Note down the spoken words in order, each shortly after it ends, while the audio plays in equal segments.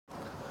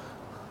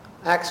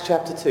Acts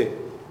chapter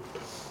 2.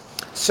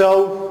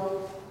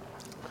 So,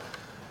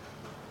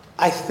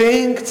 I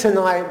think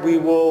tonight we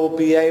will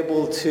be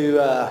able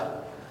to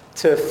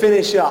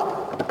finish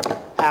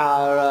up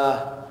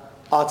our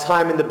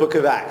time in the book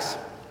of Acts,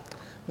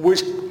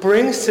 which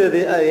brings to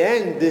the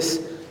end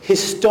this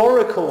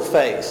historical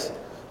phase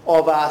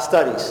of our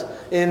studies,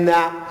 in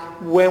that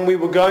when we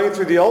were going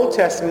through the Old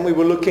Testament, we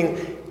were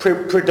looking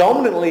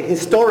predominantly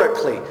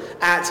historically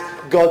at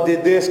God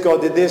did this,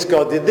 God did this,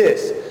 God did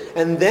this.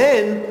 And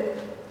then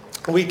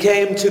we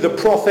came to the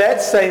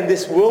prophets saying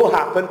this will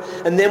happen,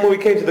 and then when we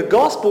came to the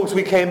Gospels,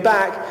 we came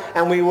back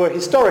and we were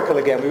historical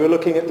again. We were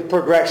looking at the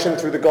progression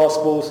through the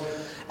Gospels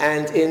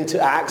and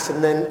into Acts.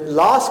 And then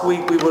last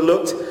week we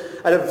looked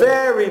at a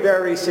very,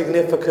 very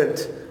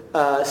significant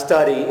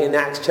study in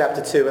Acts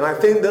chapter 2. And I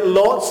think that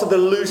lots of the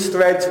loose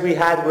threads we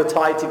had were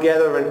tied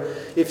together, and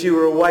if you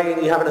were away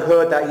and you haven't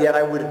heard that yet,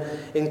 I would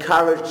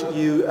encourage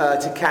you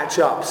to catch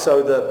up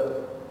so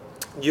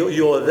that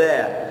you're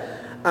there.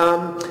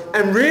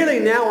 And really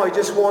now I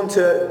just want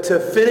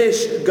to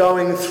finish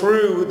going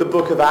through the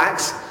book of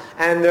Acts,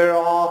 and there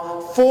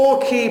are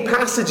 4 key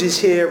passages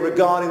here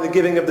regarding the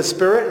giving of the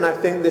Spirit, and I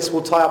think this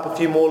will tie up a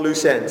few more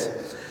loose ends.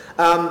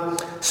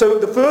 So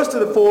the first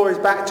of the 4 is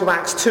back to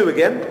Acts 2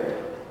 again.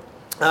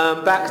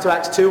 Back to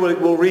Acts 2,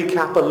 we'll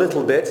recap a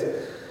little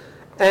bit.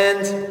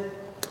 And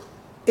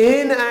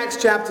in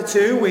Acts chapter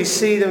 2, we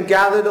see them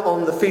gathered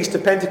on the Feast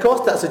of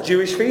Pentecost. That's a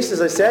Jewish feast,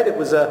 as I said. It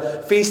was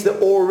a feast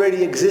that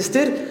already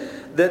existed,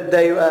 that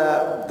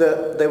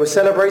they were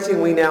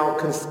celebrating. We now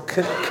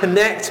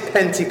connect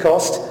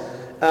Pentecost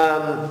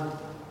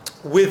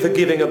with the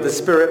giving of the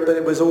Spirit, but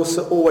it was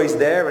also always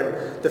there,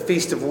 and the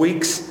Feast of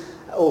Weeks,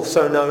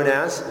 also known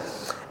as.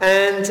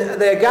 And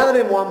they're gathered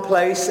in one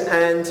place,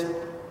 and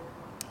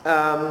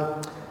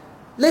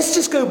let's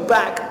just go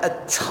back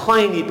a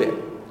tiny bit,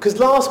 because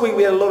last week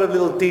we had a lot of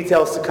little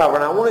details to cover,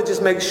 and I want to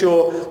just make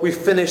sure we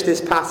finish this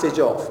passage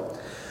off.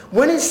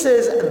 When it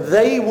says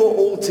they were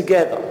all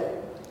together,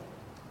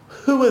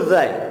 who are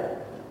they?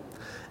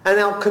 And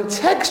now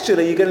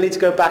contextually you're going to need to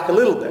go back a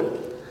little bit.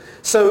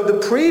 So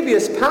the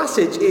previous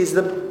passage is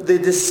the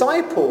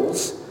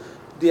disciples,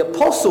 the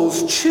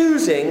apostles,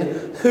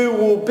 choosing who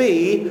will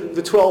be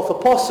the 12th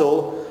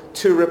apostle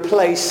to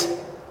replace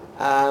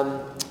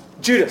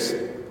Judas,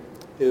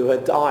 who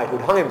had died, who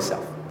had hung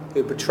himself,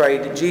 who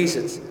betrayed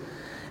Jesus.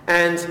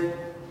 And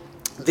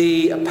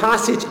the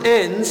passage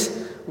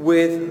ends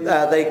with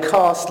they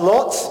cast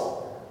lots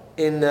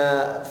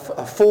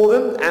for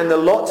them, and the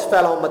lots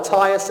fell on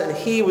Matthias, and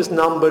he was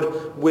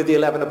numbered with the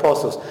 11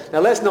 apostles. Now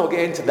let's not get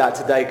into that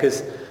today,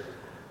 because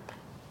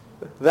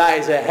that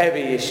is a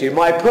heavy issue.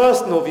 My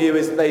personal view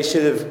is that they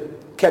should have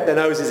kept their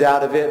noses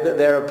out of it, that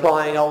they're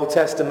applying Old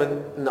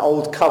Testament and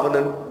Old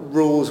Covenant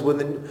rules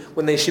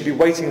when they should be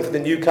waiting for the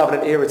New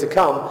Covenant era to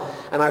come.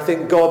 And I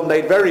think God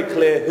made very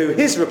clear who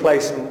his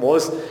replacement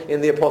was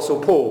in the Apostle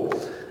Paul.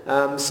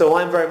 So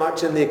I'm very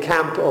much in the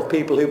camp of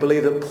people who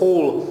believe that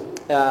Paul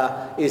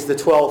is the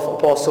 12th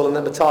apostle, and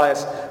that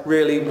Matthias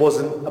really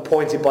wasn't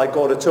appointed by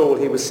God at all.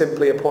 He was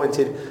simply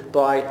appointed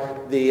by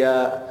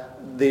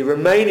the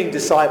remaining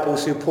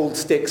disciples who pulled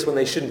sticks when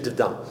they shouldn't have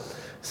done.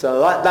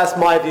 So that's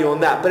my view on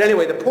that. But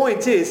anyway, the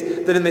point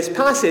is that in this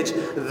passage,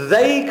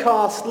 they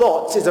cast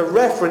lots is a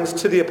reference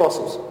to the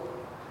apostles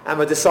and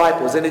the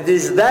disciples, and it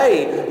is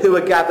they who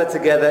are gathered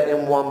together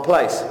in one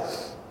place.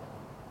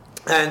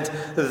 And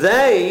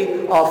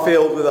they are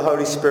filled with the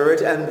Holy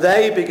Spirit, and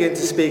they begin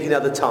to speak in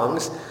other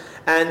tongues.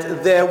 And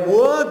there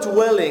were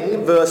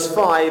dwelling, verse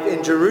 5,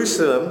 in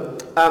Jerusalem,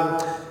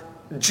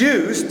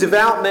 Jews,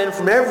 devout men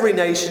from every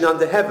nation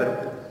under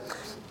heaven.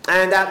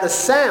 And at this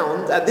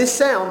sound,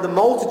 the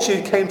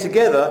multitude came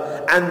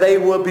together, and they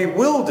were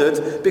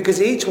bewildered,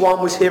 because each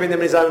one was hearing them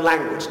in his own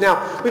language.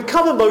 Now, we've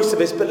covered most of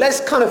this, but let's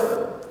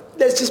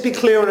just be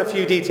clear on a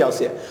few details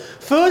here.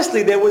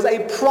 Firstly, there was a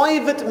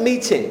private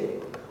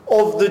meeting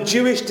of the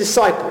Jewish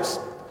disciples,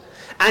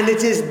 and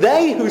it is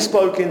they who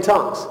spoke in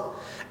tongues.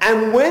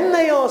 And when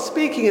they are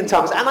speaking in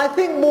tongues, and I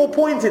think more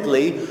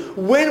pointedly,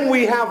 when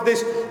we have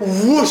this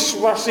whoosh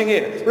rushing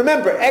in.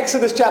 Remember,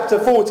 Exodus chapter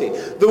 40,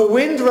 the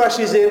wind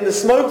rushes in, the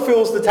smoke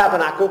fills the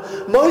tabernacle.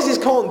 Moses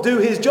can't do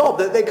his job.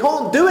 They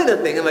can't do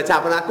anything in the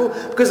tabernacle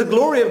because the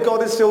glory of God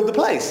has filled the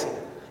place.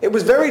 It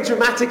was very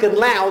dramatic and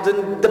loud,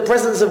 and the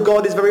presence of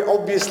God is very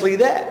obviously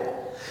there.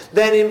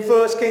 Then in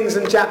 1 Kings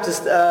and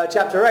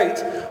chapter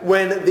 8,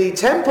 when the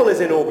temple is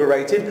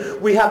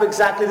inaugurated, we have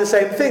exactly the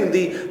same thing.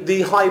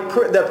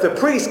 The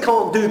priest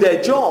can't do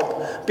their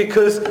job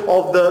because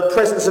of the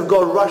presence of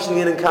God rushing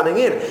in and coming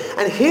in.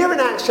 And here in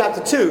Acts chapter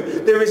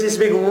 2, there is this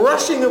big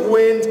rushing of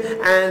wind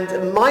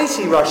and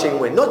mighty rushing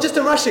wind. Not just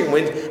a rushing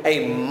wind,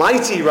 a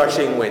mighty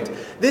rushing wind.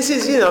 This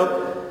is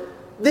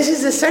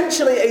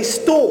essentially a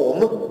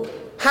storm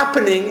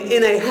happening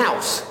in a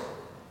house.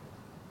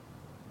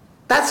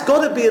 That's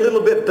got to be a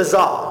little bit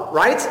bizarre,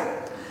 right?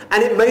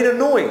 And it made a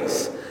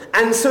noise.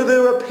 And so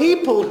there are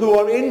people who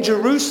are in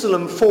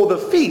Jerusalem for the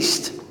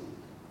feast,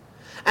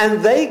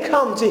 and they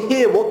come to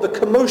hear what the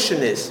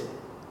commotion is.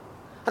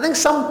 I think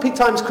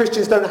sometimes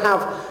Christians don't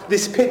have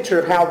this picture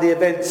of how the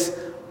events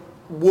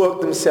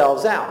work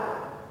themselves out.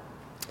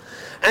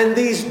 And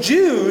these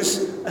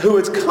Jews who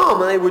had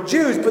come, and they were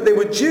Jews, but they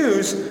were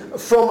Jews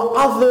from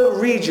other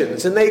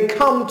regions, and they'd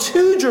come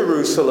to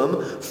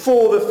Jerusalem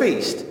for the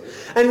feast.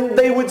 And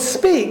they would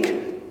speak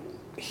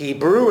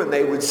Hebrew, and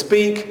they would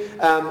speak,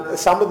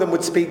 some of them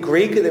would speak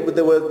Greek, and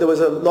there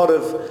was a lot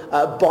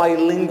of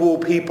bilingual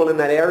people in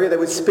that area. They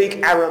would speak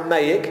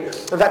Aramaic.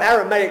 In fact,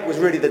 Aramaic was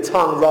really the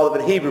tongue rather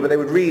than Hebrew, but they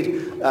would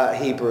read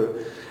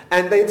Hebrew.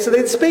 And so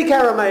they'd speak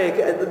Aramaic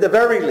at the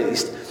very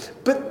least.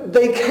 But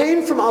they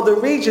came from other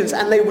regions,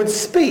 and they would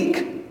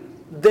speak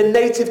the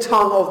native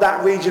tongue of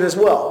that region as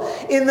well.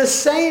 In the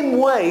same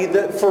way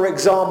that, for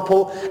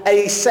example,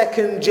 a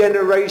second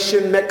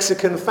generation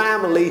Mexican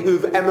family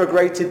who've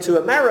emigrated to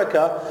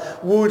America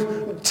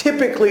would,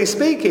 typically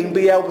speaking,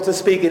 be able to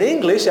speak in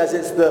English, as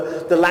it's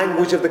the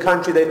language of the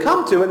country they've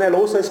come to, and they'll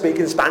also speak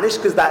in Spanish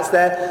because that's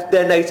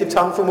their native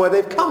tongue from where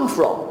they've come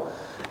from.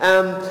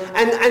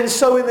 And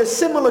so in a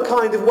similar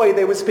kind of way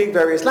they would speak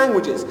various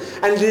languages.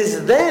 And it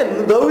is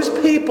then those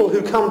people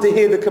who come to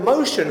hear the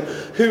commotion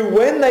who,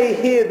 when they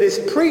hear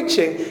this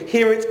preaching,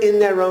 hear it in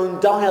their own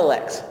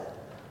dialect.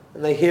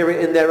 And they hear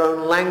it in their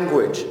own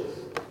language.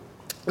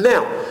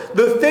 Now,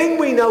 the thing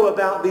we know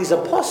about these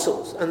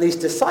apostles and these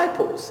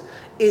disciples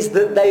is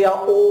that they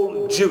are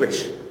all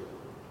Jewish.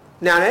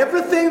 Now,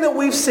 everything that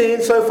we've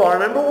seen so far,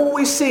 remember what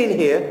we've seen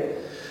here,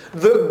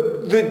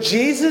 that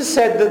Jesus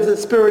said that the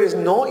Spirit is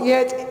not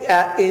yet,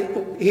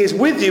 He is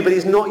with you, but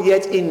He's not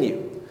yet in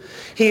you.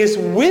 He is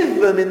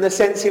with them in the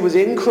sense He was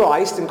in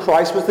Christ, and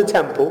Christ was the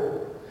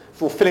temple,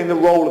 fulfilling the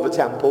role of a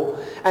temple.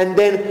 And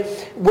then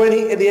when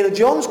at the end of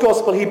John's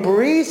Gospel, He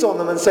breathes on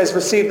them and says,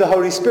 receive the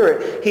Holy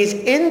Spirit. He's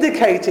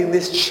indicating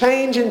this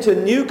change into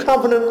new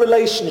covenant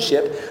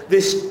relationship.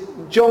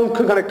 John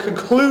kind of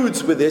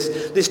concludes with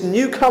this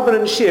new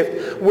covenant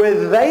shift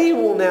where they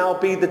will now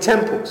be the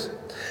temples.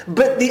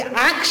 But the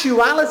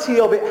actuality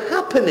of it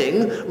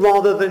happening,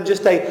 rather than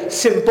just a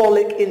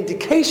symbolic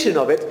indication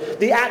of it,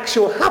 the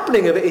actual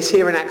happening of it is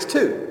here in Acts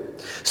 2.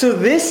 So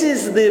this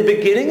is the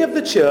beginning of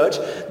the church.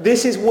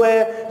 This is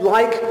where,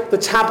 like the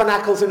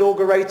tabernacle's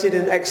inaugurated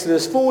in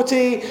Exodus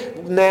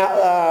 40,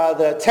 now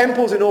the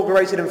temple's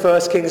inaugurated in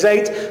 1 Kings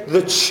 8,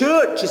 the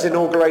church is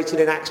inaugurated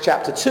in Acts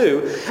chapter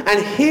 2.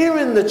 And here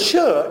in the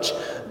church,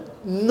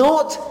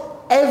 not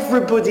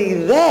everybody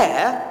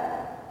there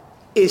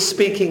is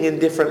speaking in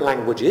different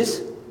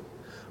languages,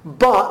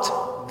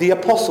 but the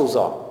apostles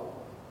are.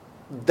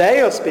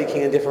 They are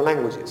speaking in different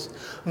languages.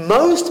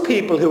 Most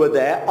people who are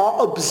there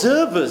are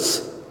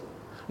observers,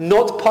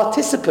 not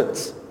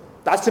participants.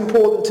 That's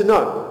important to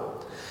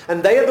know.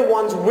 And they are the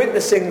ones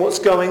witnessing what's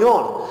going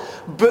on.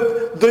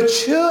 But the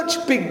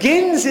church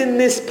begins in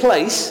this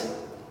place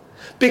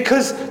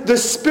because the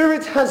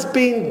Spirit has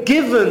been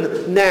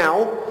given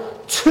now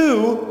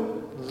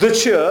to the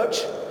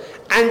church,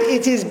 and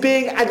it is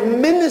being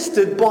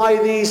administered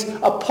by these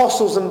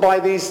apostles and by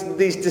these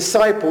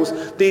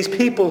disciples, these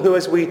people who,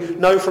 as we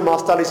know from our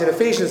studies in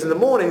Ephesians in the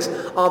mornings,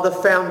 are the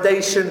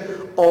foundation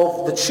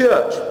of the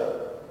church.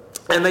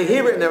 And they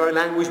hear it in their own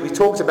language. We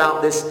talked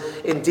about this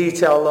in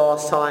detail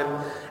last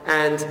time.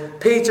 And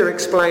Peter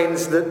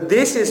explains that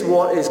this is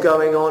what is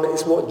going on.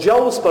 It's what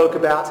Joel spoke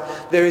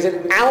about. There is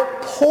an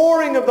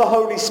outpouring of the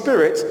Holy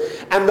Spirit,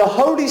 and the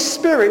Holy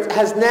Spirit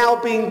has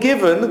now been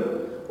given,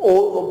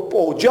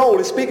 or Joel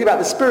is speaking about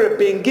the Spirit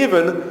being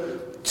given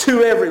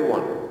to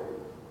everyone.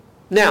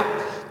 Now,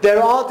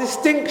 there are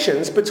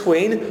distinctions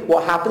between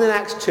what happened in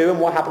Acts 2 and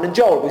what happened in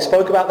Joel. We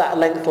spoke about that at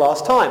length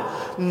last time.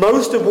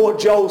 Most of what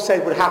Joel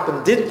said would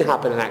happen didn't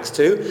happen in Acts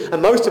 2,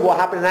 and most of what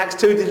happened in Acts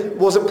 2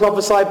 wasn't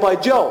prophesied by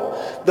Joel.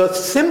 The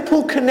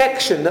simple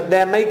connection that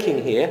they're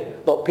making here,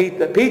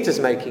 that Peter's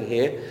making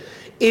here,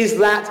 is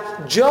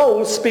that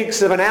Joel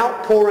speaks of an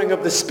outpouring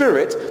of the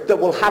Spirit that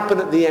will happen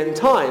at the end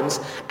times.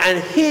 And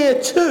here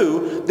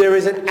too, there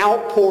is an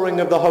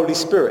outpouring of the Holy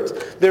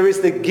Spirit. There is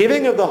the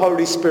giving of the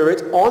Holy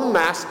Spirit en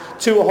masse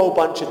to a whole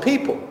bunch of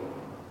people.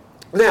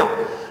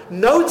 Now,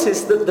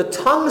 notice that the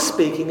tongue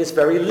speaking is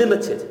very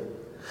limited.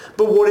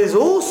 But what is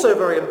also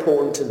very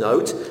important to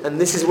note, and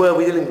this is where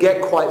we didn't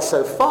get quite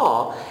so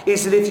far,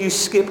 is that if you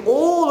skip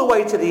all the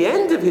way to the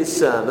end of his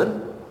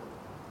sermon,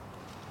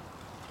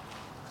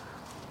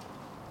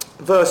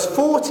 verse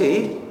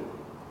 40,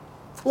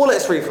 well,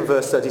 let's read from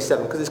verse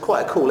 37 because it's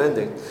quite a cool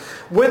ending.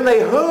 When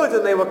they heard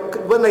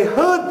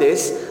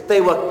this,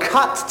 they were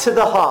cut to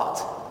the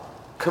heart,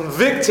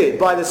 convicted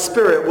by the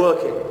Spirit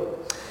working,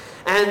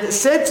 and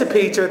said to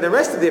Peter and the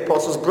rest of the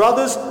apostles,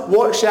 brothers,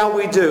 what shall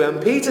we do? And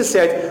Peter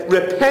said,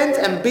 repent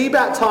and be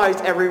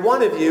baptized, every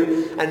one of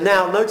you. And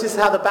now notice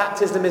how the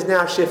baptism is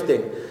now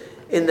shifting.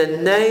 In the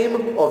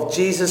name of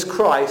Jesus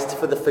Christ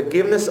for the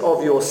forgiveness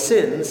of your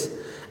sins,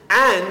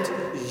 and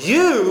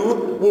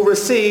you will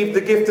receive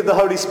the gift of the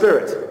Holy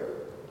Spirit.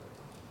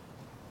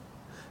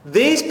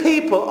 These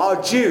people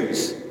are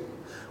Jews.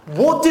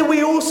 What did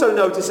we also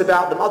notice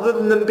about them, other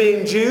than them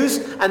being Jews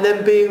and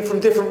them being from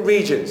different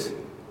regions?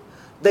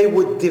 They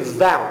were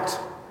devout.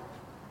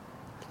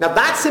 Now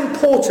that's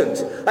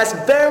important. That's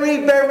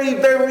very, very,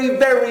 very,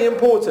 very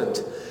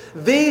important.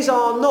 These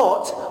are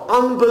not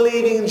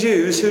unbelieving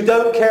Jews who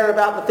don't care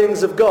about the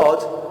things of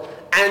God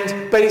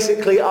and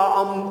basically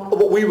are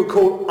what we would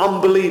call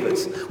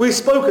unbelievers. We've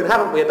spoken,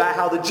 haven't we, about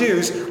how the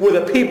Jews were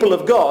the people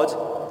of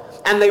God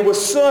and they were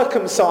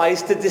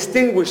circumcised to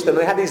distinguish them.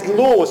 They had these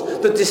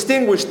laws that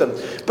distinguished them.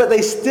 But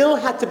they still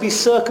had to be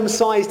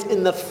circumcised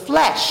in the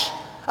flesh.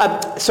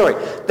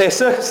 They're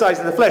circumcised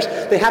in the flesh.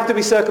 They have to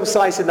be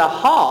circumcised in the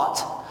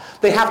heart.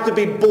 They have to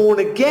be born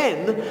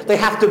again. They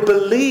have to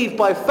believe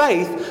by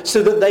faith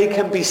so that they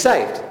can be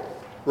saved.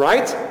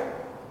 Right?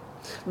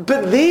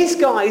 But these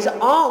guys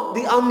aren't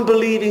the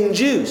unbelieving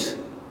Jews.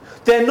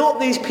 They're not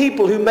these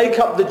people who make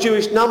up the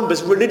Jewish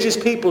numbers, religious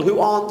people who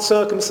aren't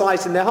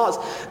circumcised in their hearts.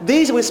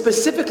 These, we're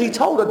specifically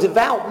told, are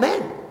devout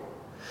men.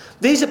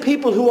 These are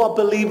people who are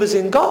believers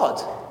in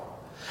God.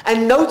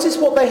 And notice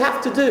what they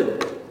have to do.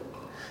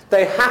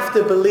 They have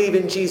to believe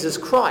in Jesus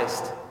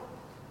Christ.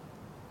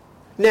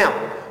 Now,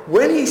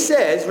 when he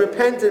says,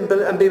 repent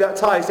and be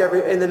baptized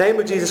in the name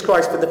of Jesus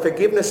Christ for the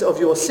forgiveness of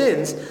your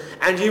sins,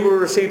 and you will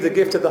receive the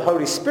gift of the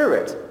Holy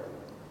Spirit,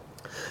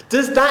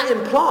 does that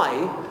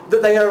imply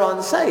that they are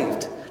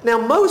unsaved? Now,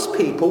 most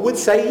people would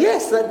say,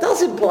 yes, that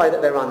does imply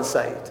that they're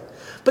unsaved.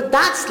 But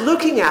that's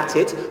looking at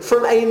it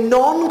from a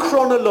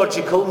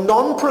non-chronological,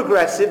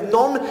 non-progressive,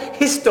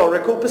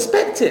 non-historical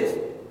perspective.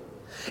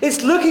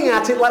 It's looking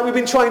at it like we've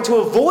been trying to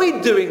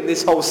avoid doing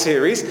this whole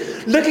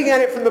series, looking at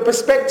it from the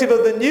perspective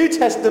of the New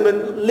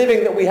Testament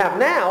living that we have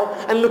now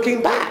and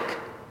looking back.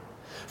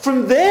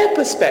 From their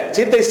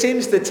perspective,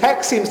 the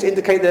text seems to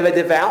indicate that they're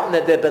devout and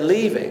that they're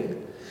believing.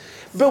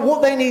 But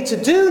what they need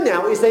to do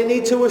now is they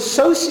need to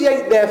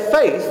associate their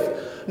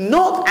faith,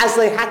 not as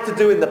they had to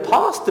do in the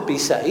past to be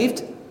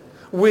saved,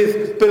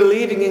 with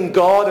believing in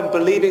God and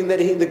believing that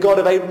the God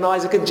of Abraham,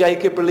 Isaac and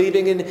Jacob,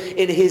 believing in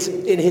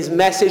his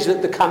message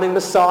that the coming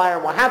Messiah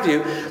and what have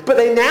you. But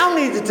they now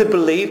needed to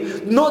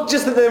believe not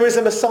just that there is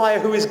a Messiah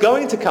who is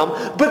going to come,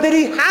 but that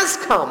he has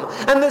come,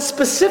 and that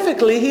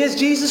specifically he is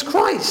Jesus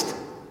Christ,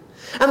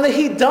 and that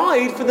he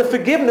died for the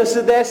forgiveness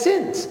of their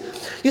sins.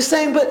 You're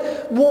saying,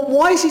 but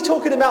why is he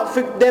talking about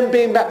them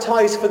being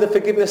baptized for the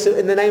forgiveness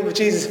in the name of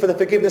Jesus for the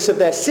forgiveness of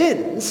their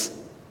sins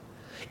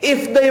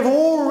if they've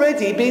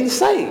already been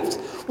saved?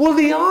 Well,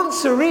 the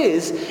answer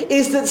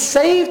is that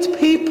saved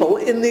people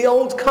in the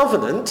Old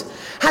Covenant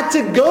had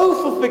to go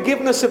for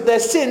forgiveness of their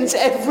sins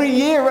every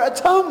year at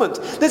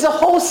atonement. There's a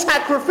whole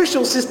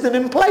sacrificial system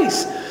in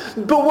place.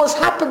 But what's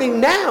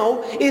happening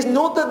now is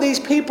not that these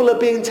people are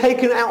being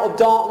taken out of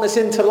darkness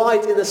into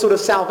light in a sort of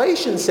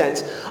salvation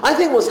sense. I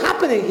think what's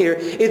happening here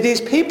is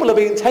these people are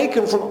being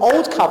taken from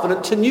Old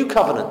Covenant to New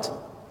Covenant.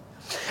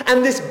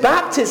 And this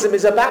baptism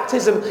is a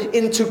baptism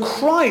into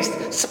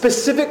Christ,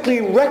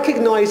 specifically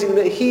recognizing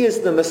that he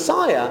is the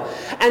Messiah.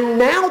 And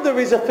now there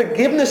is a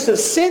forgiveness of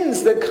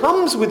sins that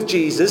comes with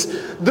Jesus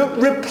that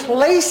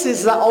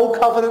replaces that Old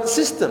Covenant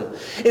system.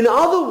 In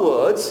other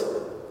words,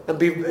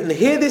 and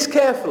hear this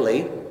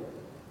carefully,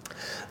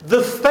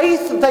 the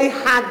faith they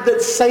had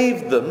that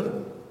saved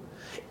them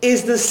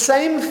is the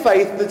same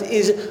faith that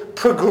is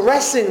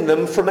progressing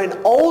them from an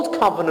Old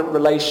Covenant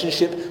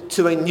relationship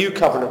to a New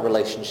Covenant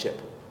relationship.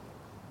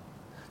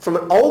 From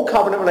an Old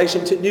Covenant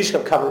relationship to a New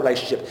Covenant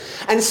relationship.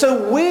 And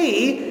so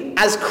we,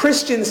 as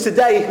Christians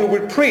today who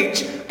would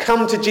preach,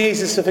 come to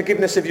Jesus for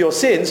forgiveness of your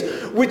sins,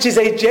 which is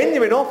a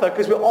genuine offer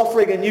because we're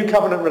offering a New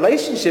Covenant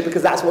relationship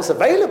because that's what's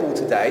available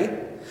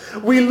today,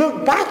 we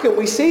look back and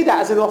we see that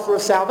as an offer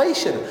of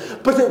salvation.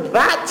 But at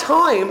that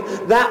time,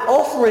 that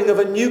offering of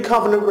a New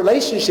Covenant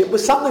relationship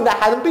was something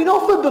that hadn't been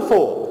offered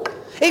before.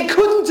 It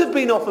couldn't have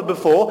been offered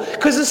before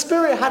because the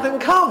Spirit hadn't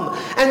come.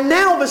 And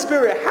now the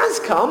Spirit has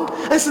come.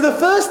 And so the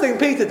first thing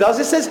Peter does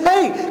is says,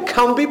 hey,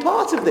 come be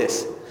part of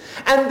this.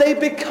 And they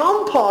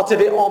become part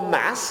of it en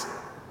masse.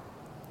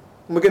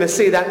 And we're going to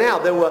see that now.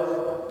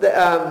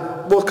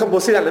 We'll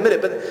see that in a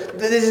minute. But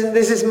there's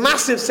this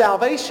massive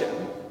salvation,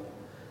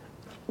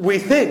 we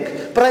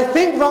think. But I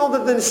think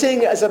rather than seeing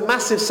it as a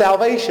massive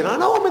salvation, I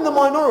know I'm in the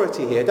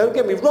minority here, don't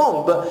get me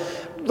wrong, but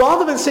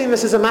rather than seeing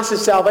this as a massive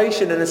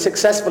salvation and a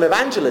successful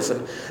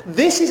evangelism,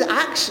 this is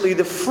actually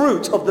the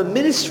fruit of the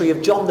ministry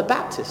of John the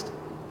Baptist.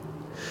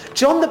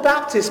 John the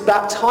Baptist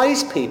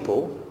baptized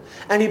people,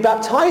 and he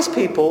baptized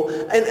people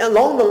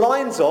along the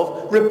lines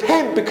of,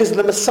 repent because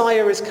the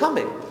Messiah is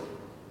coming.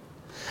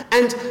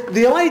 And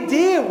the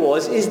idea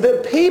is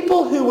that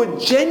people who were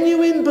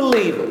genuine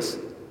believers,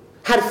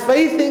 had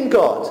faith in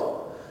God,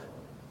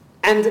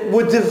 and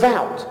were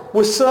devout,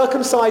 were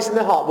circumcised in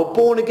their heart, were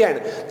born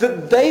again,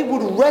 that they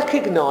would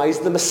recognize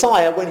the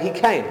Messiah when he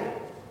came.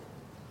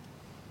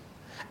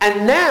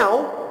 And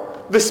now,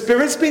 the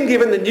Spirit's been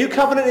given, the New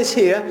Covenant is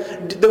here.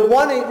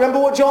 Remember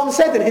what John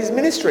said in his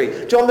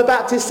ministry. John the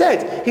Baptist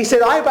said, he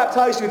said, I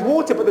baptize you with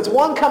water, but there's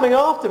one coming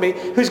after me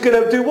who's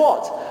going to do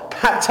what?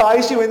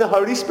 Baptize you in the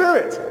Holy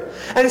Spirit.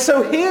 And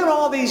so here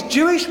are these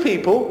Jewish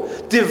people,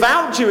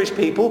 devout Jewish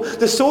people,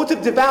 the sort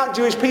of devout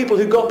Jewish people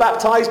who got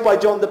baptized by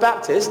John the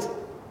Baptist.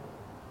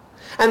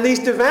 And these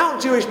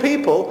devout Jewish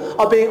people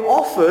are being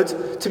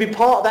offered to be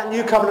part of that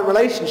new covenant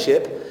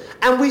relationship.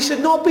 And we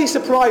should not be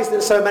surprised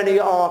that so many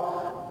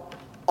are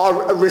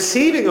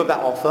receiving of that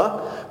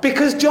offer,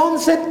 because John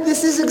said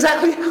this is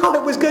exactly how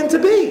it was going to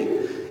be.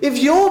 If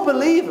you're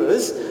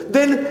believers,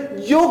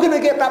 then you're going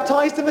to get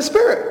baptized in the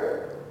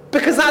Spirit,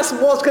 because that's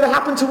what's going to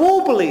happen to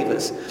all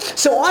believers.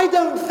 So I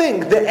don't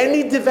think that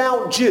any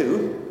devout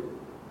Jew,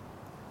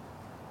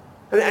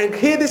 and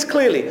hear this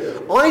clearly,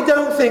 I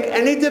don't think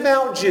any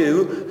devout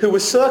Jew who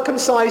was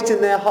circumcised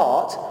in their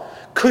heart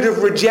could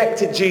have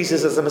rejected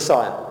Jesus as the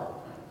Messiah.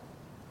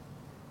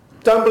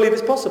 Don't believe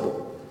it's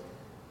possible.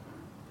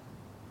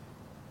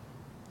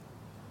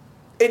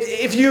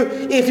 If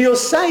you're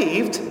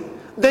saved,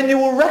 then you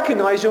will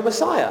recognize your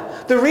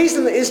Messiah. The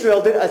reason that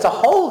Israel as a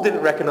whole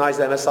didn't recognize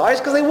their Messiah is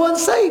because they weren't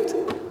saved.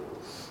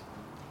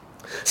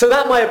 So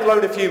that might have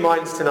blown a few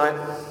minds tonight.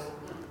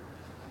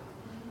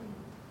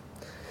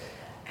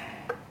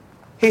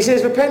 He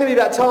says, repent and be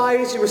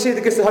baptized, you receive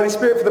the gift of the Holy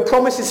Spirit, for the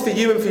promise is for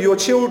you and for your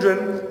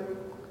children.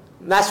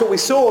 And that's what we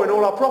saw in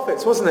all our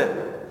prophets, wasn't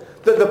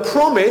it? That the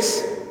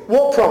promise,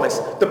 what promise?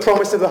 The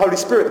promise of the Holy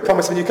Spirit, the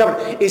promise of the new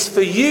covenant, is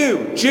for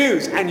you,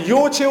 Jews, and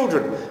your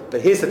children.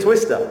 But here's the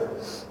twister.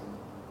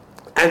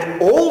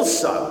 And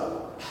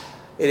also,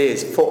 it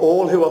is for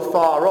all who are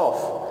far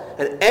off,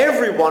 and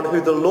everyone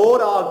who the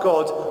Lord our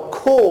God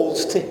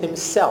calls to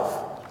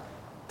himself.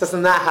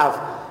 Doesn't that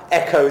have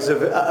echoes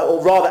of,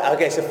 or rather, I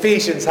guess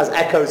Ephesians has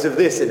echoes of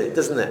this in it,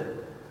 doesn't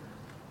it?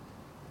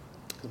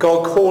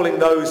 God calling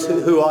those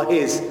who are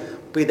his,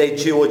 be they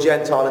Jew or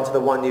Gentile, into the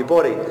one new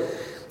body.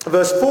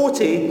 Verse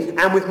 40,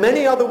 and with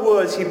many other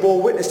words he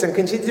bore witness and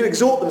continued to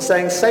exhort them,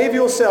 saying, save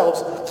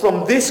yourselves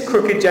from this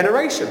crooked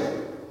generation.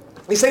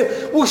 You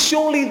say, well,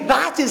 surely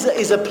that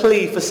is a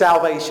plea for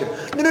salvation.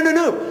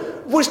 No.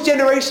 Which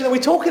generation are we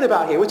talking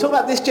about here? We're talking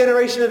about this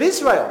generation of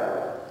Israel.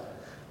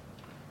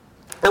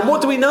 And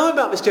what do we know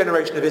about this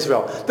generation of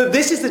Israel? That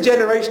this is the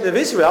generation of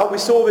Israel. We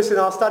saw this in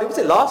our study. Was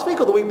it last week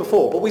or the week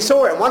before? But we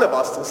saw it in one of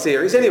our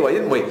series anyway,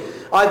 didn't we?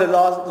 Either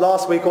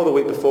last week or the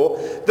week before.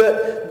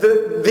 That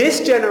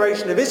this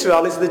generation of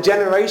Israel is the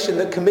generation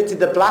that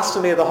committed the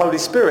blasphemy of the Holy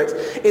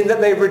Spirit, in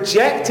that they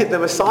rejected the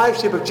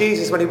messiahship of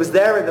Jesus when he was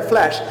there in the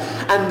flesh.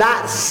 And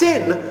that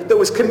sin that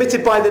was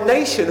committed by the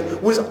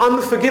nation was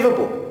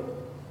unforgivable.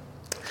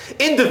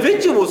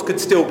 Individuals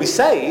could still be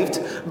saved,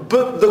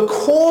 but the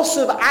course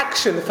of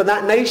action for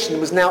that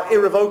nation was now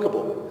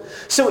irrevocable.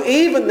 So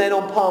even then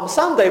on Palm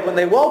Sunday, when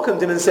they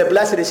welcomed him and said,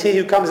 blessed is he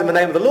who comes in the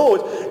name of the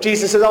Lord,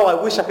 Jesus said, I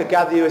wish I could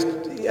gather you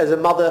as a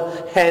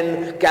mother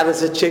hen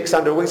gathers her chicks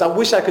under her wings. I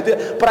wish I could do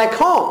it, but I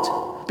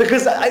can't,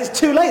 because it's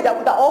too late.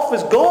 That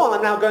offer's gone.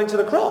 I'm now going to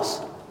the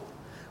cross.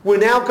 We're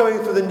now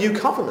going for the new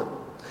covenant.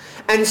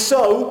 And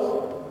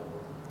so,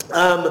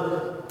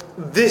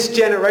 this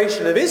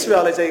generation of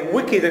Israel is a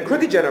wicked and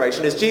crooked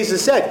generation. As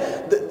Jesus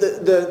said,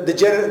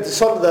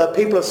 the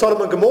people of Sodom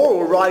and Gomorrah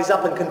will rise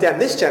up and condemn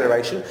this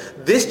generation.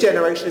 This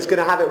generation is going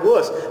to have it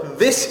worse.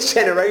 This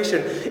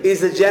generation is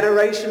the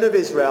generation of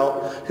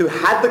Israel who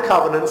had the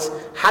covenants,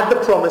 had the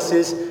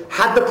promises,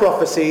 had the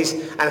prophecies,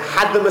 and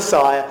had the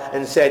Messiah,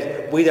 and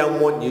said, we don't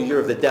want you,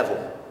 you're of the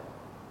devil.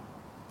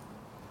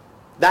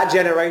 That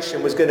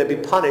generation was going to be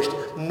punished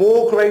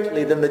more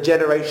greatly than the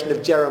generation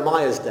of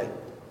Jeremiah's day.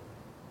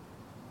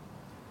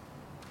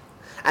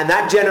 And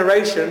that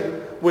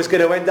generation was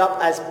going to end up,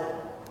 as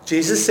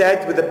Jesus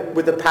said,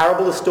 with the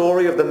parable, the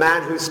story of the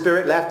man whose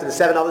spirit left and the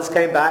 7 others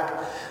came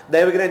back.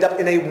 They were going to end up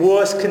in a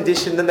worse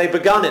condition than they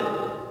begun in.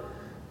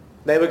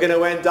 They were going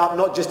to end up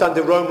not just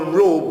under Roman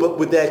rule, but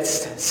with their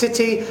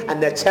city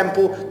and their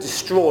temple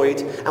destroyed,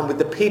 and with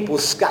the people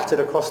scattered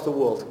across the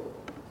world.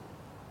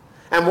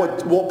 And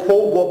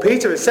what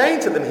Peter is saying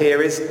to them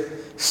here is,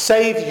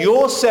 save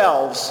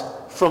yourselves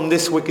from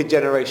this wicked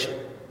generation.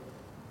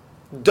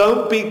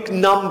 Don't be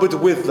numbered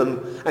with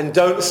them, and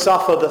don't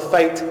suffer the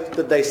fate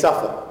that they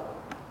suffer.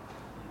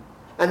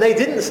 And they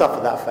didn't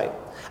suffer that fate.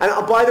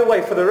 And by the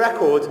way, for the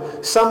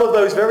record, some of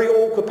those very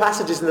awkward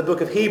passages in the book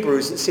of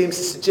Hebrews, it seems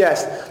to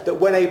suggest that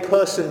when a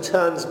person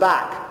turns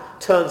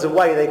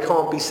away, they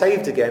can't be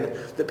saved again,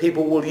 that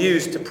people will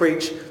use to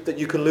preach that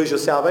you can lose your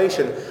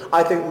salvation.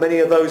 I think many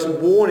of those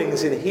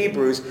warnings in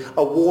Hebrews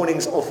are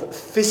warnings of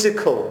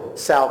physical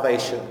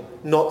salvation,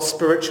 not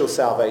spiritual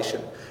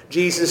salvation.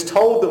 Jesus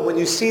told them, when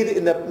you see it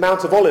in the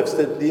Mount of Olives,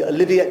 the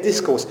Olivet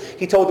Discourse,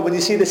 he told them, when you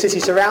see the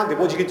city surrounded,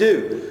 what do you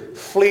do?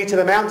 Flee to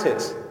the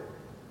mountains.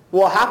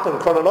 What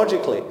happened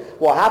chronologically?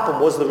 What happened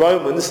was the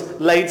Romans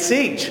laid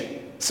siege,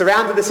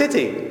 surrounded the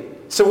city.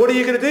 So what are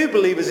you going to do,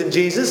 believers in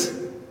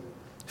Jesus?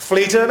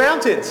 Flee to the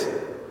mountains.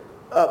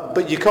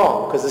 But you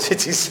can't, because the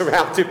city's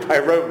surrounded by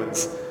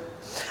Romans.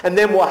 And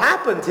then what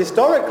happened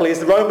historically is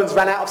the Romans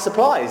ran out of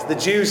supplies. The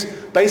Jews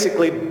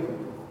basically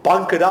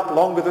bunkered up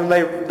longer than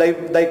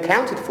they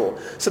counted for.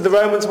 So the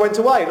Romans went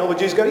away, and all the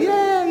Jews go,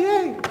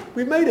 yay,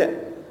 we've made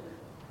it.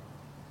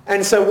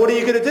 And so what are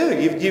you going to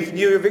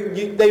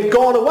do? They've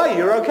gone away,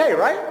 you're okay,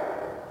 right?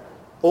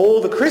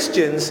 All the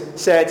Christians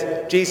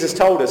said, Jesus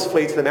told us,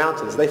 flee to the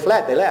mountains. They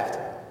fled, they left.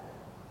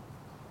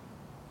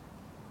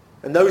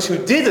 And those who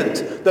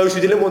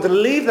didn't want to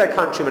leave their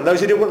countrymen,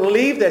 those who didn't want to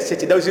leave their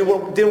city, those who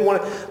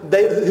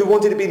who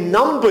wanted to be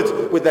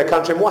numbered with their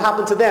country, and what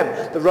happened to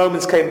them? The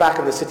Romans came back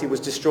and the city was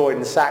destroyed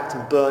and sacked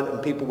and burnt,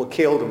 and people were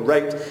killed and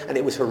raped, and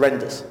it was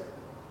horrendous.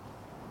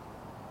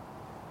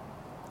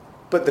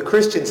 But the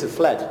Christians have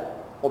fled,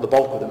 or the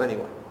bulk of them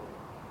anyway.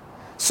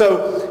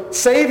 So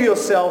save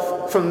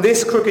yourself from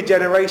this crooked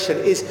generation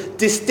is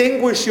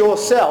distinguish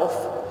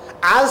yourself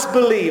as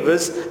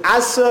believers,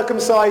 as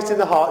circumcised in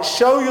the heart.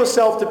 Show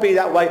yourself to be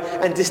that way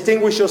and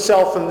distinguish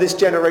yourself from this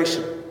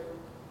generation.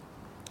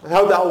 I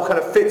hope that all kind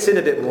of fits in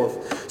a bit more.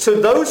 So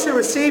those who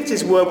received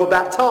his word were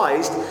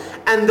baptized,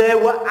 and there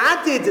were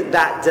added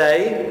that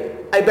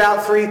day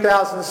about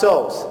 3,000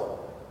 souls.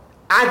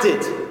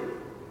 Added.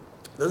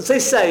 It doesn't say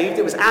saved,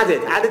 it was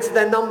added to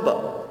their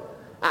number.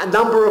 A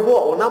number of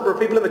what? Well, a number of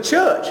people in the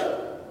church.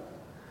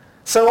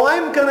 So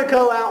I'm going to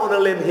go out on a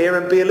limb here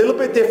and be a little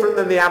bit different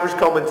than the average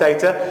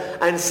commentator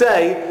and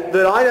say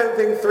that I don't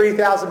think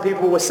 3,000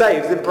 people were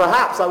saved. Then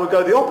perhaps I would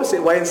go the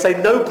opposite way and say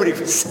nobody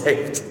was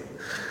saved.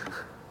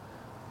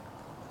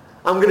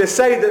 I'm going to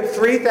say that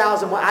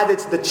 3,000 were added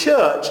to the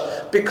church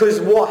because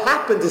what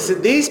happened is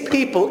that these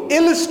people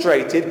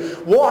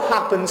illustrated what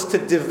happens to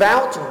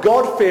devout,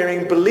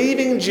 God-fearing,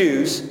 believing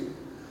Jews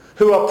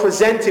who are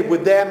presented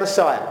with their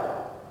Messiah.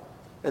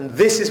 And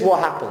this is what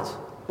happens.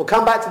 We'll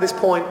come back to this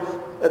point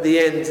at the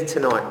end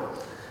tonight.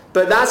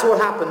 But that's what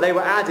happened. They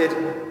were added,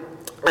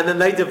 and then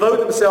they devote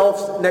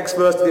themselves, next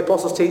verse, to the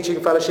apostles' teaching,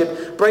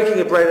 fellowship, breaking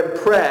of bread and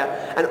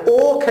prayer, and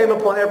all came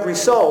upon every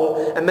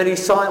soul, and many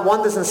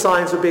wonders and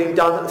signs were being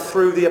done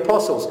through the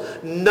apostles.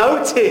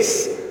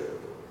 Notice,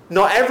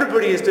 not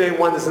everybody is doing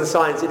wonders and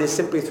signs. It is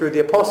simply through the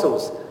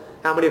apostles.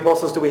 How many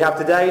apostles do we have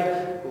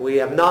today? We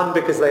have none,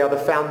 because they are the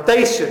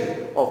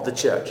foundation of the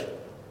church,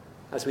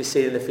 as we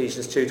see in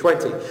Ephesians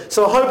 2:20.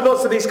 So I hope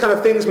lots of these kind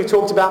of things we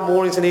talked about,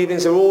 mornings and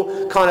evenings, are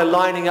all kind of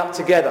lining up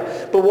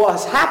together. But what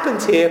has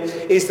happened here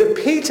is that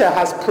Peter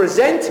has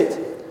presented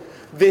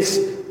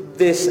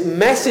this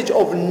message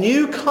of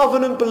new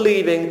covenant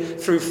believing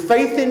through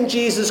faith in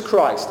Jesus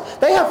Christ.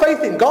 They have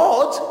faith in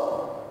God,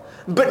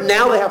 but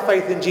now they have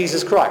faith in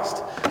Jesus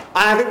Christ.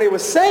 I think they were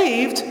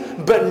saved,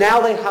 but now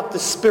they have the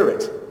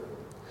Spirit.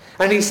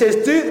 And he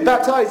says, do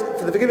baptize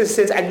for the forgiveness of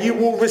sins, and you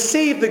will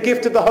receive the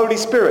gift of the Holy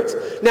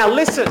Spirit. Now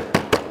listen,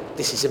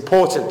 this is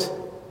important.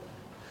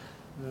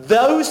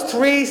 Those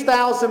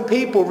 3,000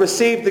 people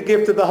received the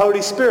gift of the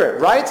Holy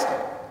Spirit, right?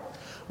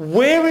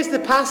 Where is the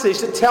passage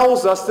that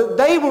tells us that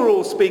they were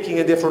all speaking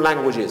in different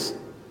languages?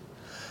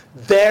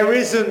 There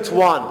isn't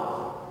one.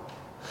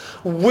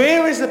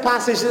 Where is the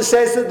passage that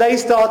says that they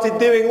started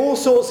doing all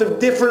sorts of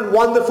different,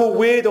 wonderful,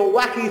 weird or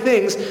wacky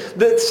things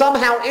that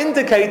somehow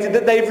indicated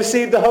that they've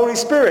received the Holy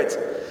Spirit?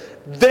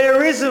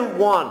 There isn't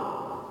one.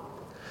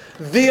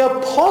 The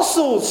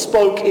apostles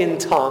spoke in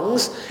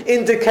tongues,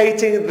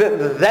 indicating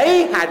that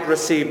they had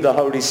received the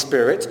Holy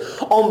Spirit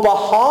on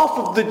behalf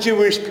of the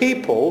Jewish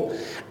people,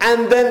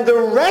 and then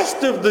the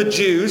rest of the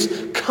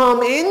Jews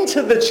come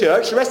into the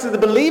church, the rest of the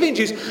believing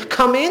Jews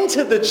come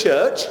into the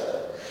church.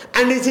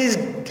 And it is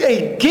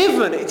a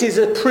given, it is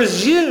a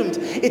presumed,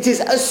 it is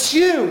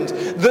assumed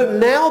that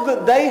now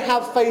that they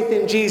have faith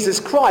in Jesus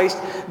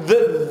Christ,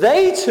 that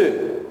they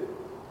too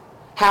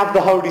have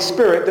the Holy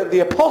Spirit that the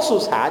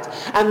apostles had,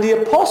 and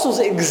the apostles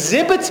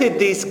exhibited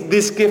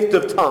this gift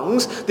of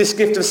tongues, this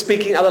gift of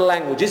speaking other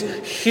languages,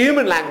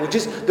 human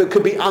languages that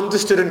could be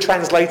understood and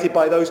translated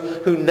by those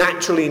who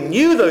naturally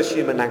knew those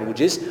human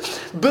languages.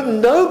 But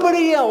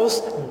nobody else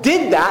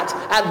did that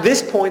at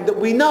this point that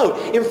we know.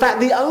 In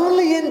fact, the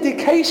only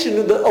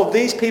indication of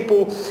these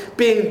people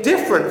being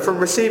different from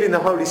receiving the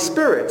Holy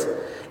Spirit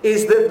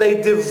is that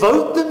they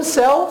devote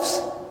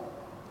themselves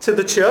to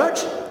the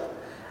church,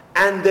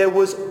 and there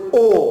was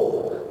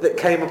awe that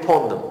came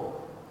upon them.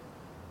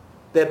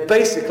 They're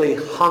basically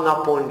hung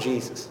up on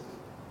Jesus.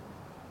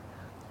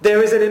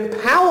 There is an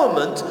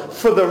empowerment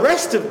for the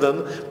rest of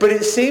them, but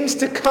it seems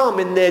to come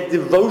in their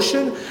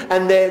devotion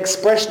and their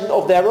expression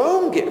of their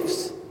own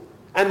gifts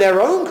and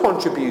their own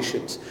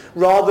contributions,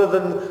 rather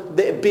than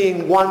there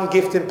being one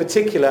gift in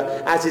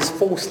particular, as is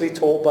falsely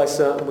taught by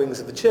certain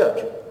wings of the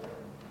church.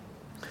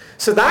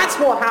 So that's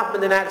what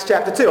happened in Acts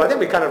chapter 2. I think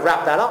we kind of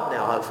wrapped that up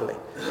now, hopefully.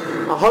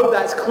 I hope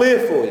that's clear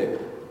for you.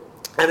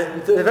 And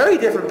it's a very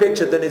different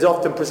picture than is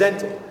often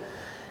presented.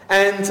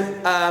 And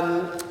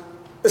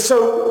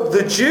so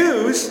the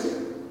Jews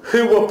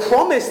who were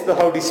promised the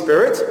Holy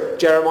Spirit,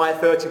 Jeremiah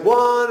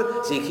 31,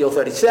 Ezekiel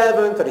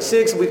 37,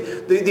 36,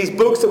 these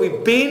books that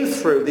we've been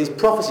through, these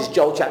prophecies,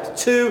 Joel chapter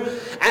 2,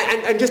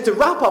 and just to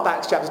wrap up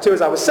Acts chapter 2,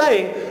 as I was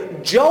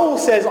saying, Joel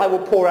says, I will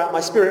pour out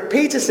my Spirit.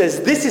 Peter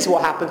says, this is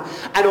what happened.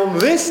 And on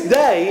this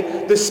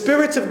day, the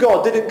Spirit of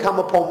God didn't come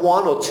upon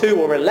 1 or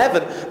 2 or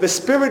 11. The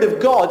Spirit of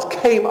God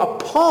came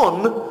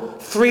upon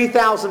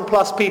 3,000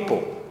 plus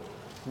people.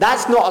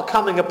 That's not a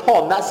coming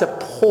upon, that's a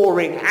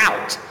pouring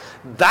out.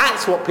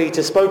 That's what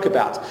Peter spoke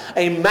about.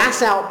 A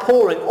mass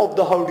outpouring of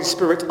the Holy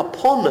Spirit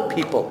upon the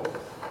people.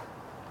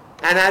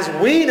 And as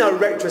we know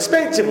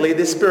retrospectively,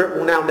 this Spirit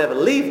will now never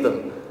leave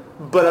them.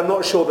 but I'm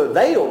not sure that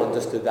they all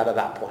understood that at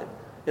that point,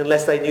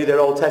 unless they knew their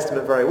Old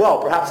Testament very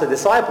well. Perhaps the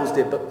disciples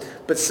did,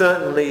 but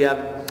certainly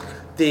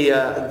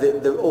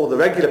all the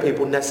regular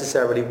people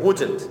necessarily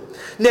wouldn't.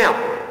 Now,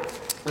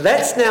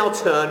 let's now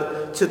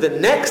turn to the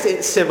next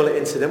similar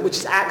incident, which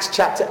is Acts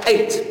chapter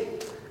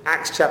 8.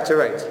 Acts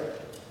chapter 8.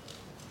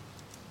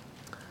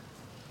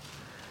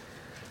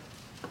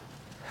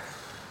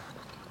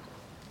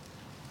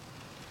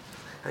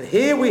 And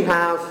here we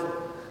have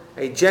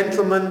a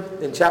gentleman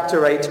in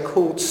chapter 8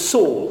 called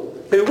Saul,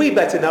 who we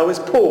better know as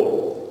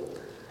Paul.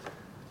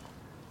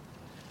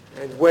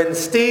 And when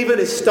Stephen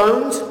is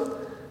stoned,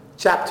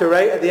 chapter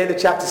 8, at the end of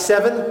chapter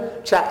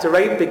 7, chapter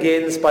 8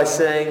 begins by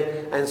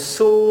saying, and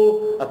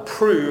Saul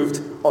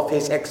approved of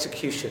his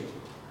execution.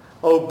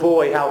 Oh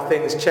boy, how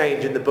things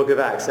change in the book of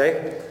Acts,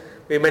 eh?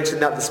 We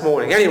mentioned that this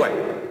morning.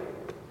 Anyway,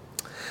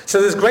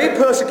 so there's great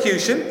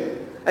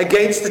persecution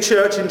against the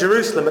church in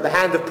Jerusalem at the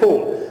hand of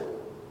Paul.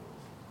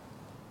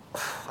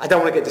 I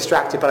don't want to get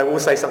distracted, but I will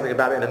say something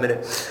about it in a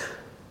minute,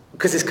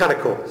 because it's kind of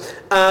cool.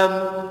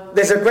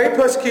 There's a great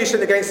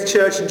persecution against the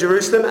church in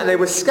Jerusalem, and they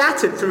were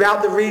scattered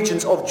throughout the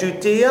regions of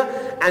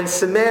Judea and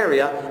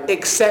Samaria,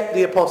 except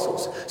the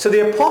apostles. So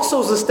the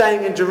apostles are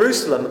staying in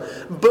Jerusalem,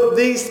 but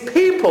these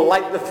people,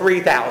 like the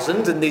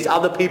 3,000 and these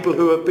other people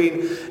who have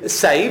been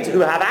saved,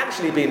 who have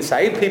actually been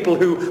saved, people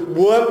who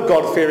weren't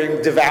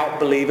God-fearing, devout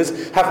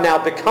believers, have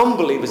now become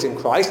believers in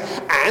Christ,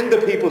 and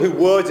the people who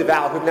were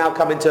devout, who've now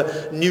come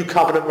into new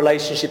covenant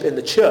relationship in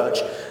the church,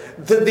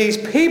 that these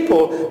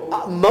people,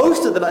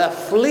 most of them are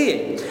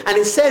fleeing. And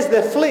it says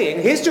they're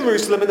fleeing. Here's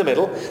Jerusalem in the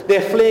middle.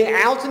 They're fleeing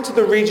out into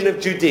the region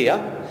of Judea.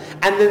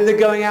 And then they're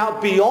going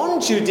out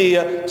beyond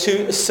Judea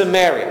to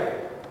Samaria.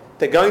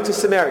 They're going to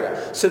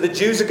Samaria. So the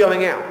Jews are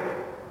going out.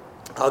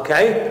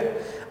 Okay?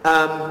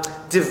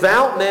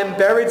 Devout men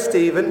buried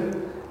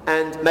Stephen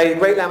and made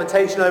great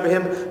lamentation over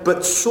him.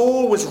 But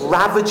Saul was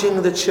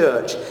ravaging the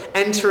church.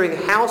 Entering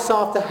house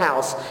after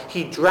house,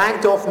 he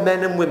dragged off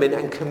men and women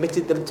and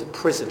committed them to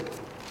prison.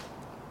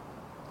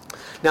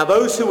 Now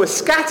those who were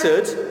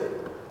scattered,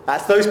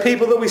 that's those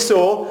people that we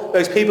saw,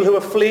 those people who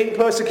were fleeing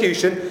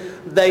persecution,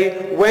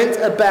 they went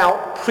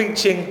about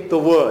preaching the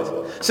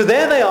word. So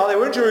there they are, they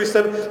were in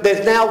Jerusalem.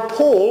 There's now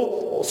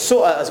Paul, or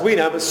Saul, as we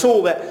know, but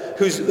Saul there,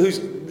 who's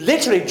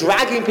literally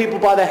dragging people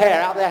by the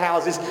hair out of their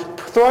houses,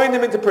 throwing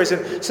them into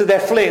prison, so they're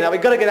fleeing. Now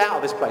we've got to get out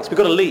of this place, we've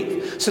got to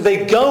leave. So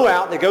they go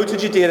out, they go to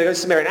Judea, they go to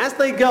Samaria, and as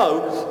they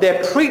go,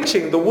 they're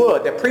preaching the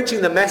word, they're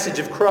preaching the message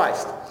of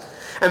Christ.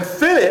 And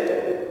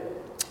Philip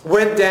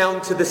went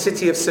down to the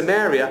city of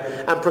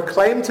Samaria and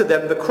proclaimed to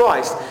them the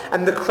Christ.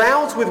 And the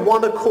crowds with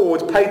one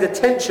accord paid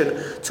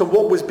attention to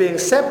what was being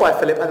said by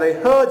Philip, and they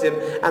heard him,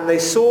 and they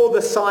saw the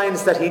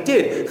signs that he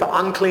did. For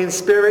unclean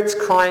spirits,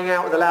 crying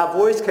out with a loud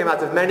voice, came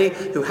out of many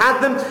who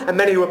had them, and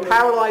many who were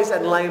paralyzed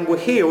and lame were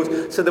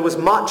healed. So there was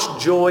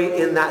much joy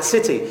in that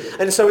city.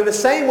 And so in the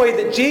same way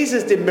that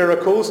Jesus did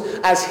miracles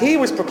as he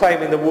was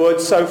proclaiming the word,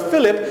 so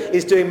Philip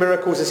is doing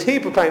miracles as he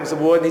proclaims the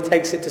word, and he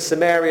takes it to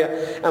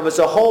Samaria, and there's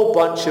a whole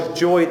bunch of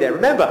joy there.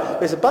 Remember,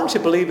 there's a bunch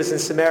of believers in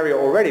Samaria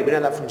already. We know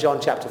that from John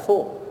chapter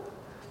 4.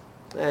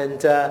 And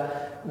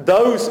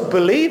those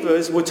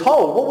believers were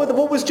told,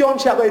 what was John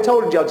chapter, they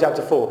told in John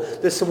chapter 4?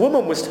 This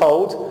woman was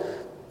told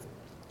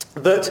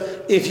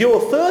that if you're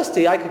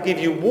thirsty, I could give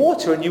you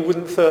water and you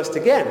wouldn't thirst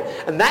again.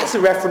 And that's a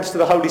reference to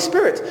the Holy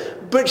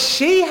Spirit. But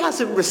she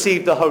hasn't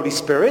received the Holy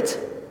Spirit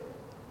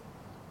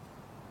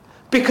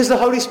because the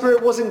Holy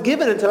Spirit wasn't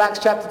given until Acts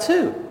chapter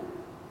 2.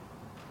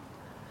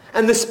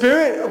 And the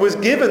Spirit was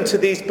given to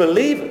these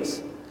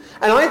believers.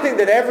 And I think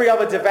that every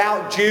other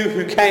devout Jew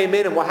who came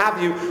in and what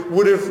have you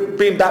would have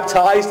been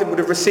baptized and would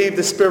have received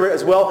the Spirit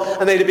as well,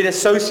 and they'd have been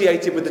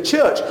associated with the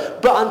church.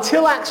 But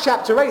until Acts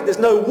chapter 8, there's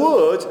no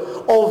word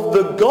of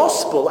the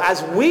gospel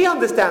as we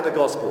understand the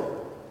gospel.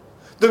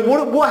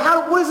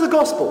 What is the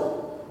gospel?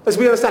 As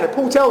we understand it,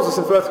 Paul tells us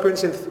in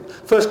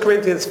 1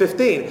 Corinthians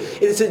 15,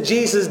 it's that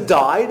Jesus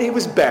died, he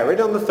was buried,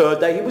 on the third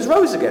day he was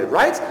rose again,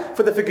 right?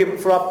 For the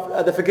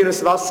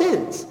forgiveness of our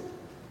sins.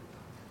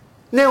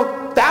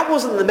 Now, that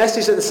wasn't the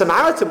message that the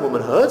Samaritan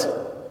woman heard,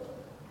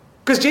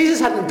 because Jesus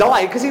hadn't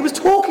died because he was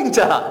talking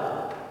to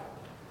her.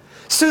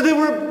 So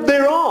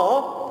there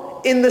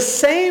are, in the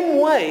same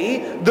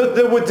way that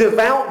there were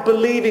devout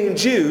believing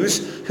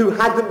Jews who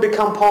hadn't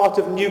become part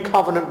of new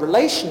covenant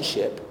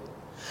relationship,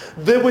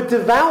 there were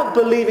devout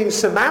believing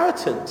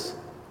Samaritans,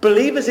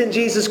 believers in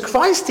Jesus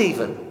Christ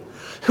even,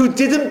 who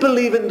didn't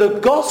believe in the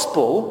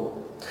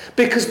gospel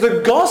because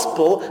the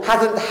gospel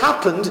hadn't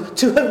happened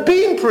to have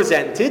been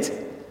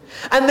presented,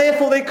 and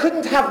therefore they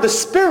couldn't have the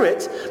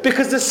Spirit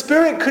because the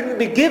Spirit couldn't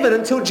be given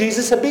until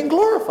Jesus had been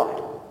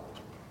glorified.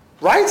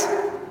 Right?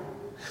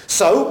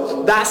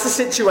 So that's the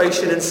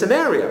situation in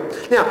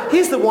Samaria. Now,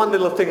 here's the one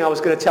little thing I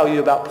was going to tell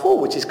you about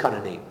Paul, which is kind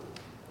of neat.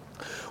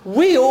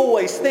 We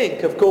always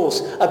think, of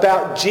course,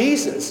 about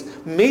Jesus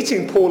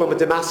meeting Paul on the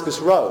Damascus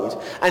Road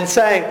and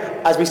saying,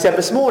 as we said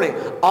this morning,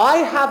 I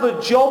have a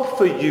job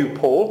for you,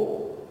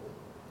 Paul.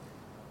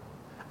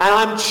 And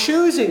I'm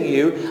choosing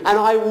you, and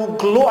I will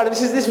glorify.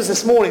 This was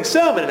this morning's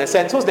sermon in a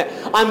sense, wasn't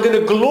it? I'm going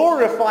to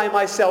glorify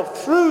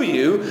myself through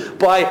you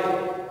by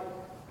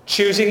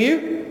choosing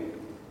you,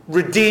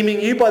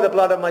 redeeming you by the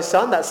blood of my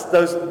Son. That's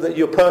those that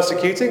you're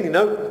persecuting,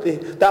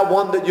 that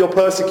one that you're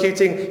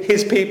persecuting,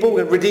 his people,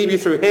 will redeem you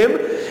through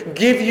him.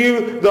 Give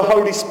you the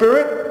Holy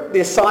Spirit,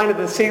 the sign of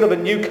the seal of a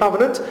new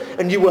covenant,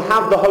 and you will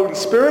have the Holy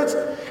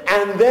Spirit.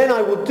 And then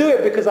I will do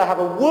it because I have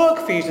a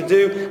work for you to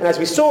do. And as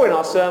we saw in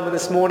our sermon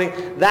this morning,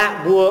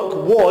 that work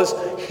was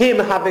him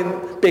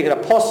being an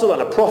apostle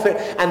and a prophet,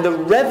 and the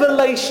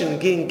revelation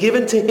being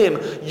given to him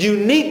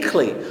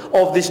uniquely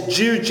of this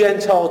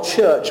Jew-Gentile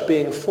church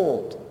being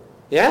formed.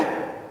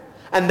 Yeah?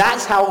 And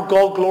that's how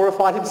God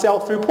glorified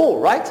himself through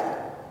Paul, right?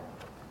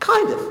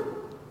 Kind of.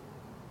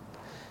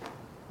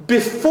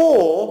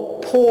 Before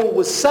Paul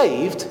was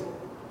saved,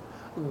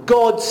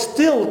 God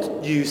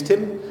still used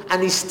him,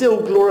 and he still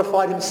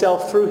glorified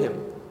himself through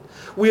him.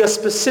 We are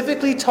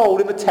specifically told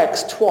in the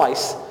text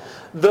twice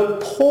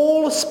that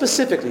Paul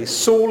specifically,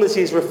 Saul as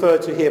he is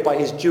referred to here by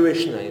his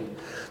Jewish name,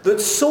 that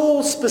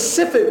Saul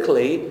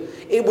specifically,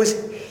 it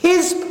was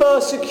his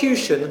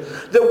persecution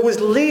that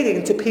was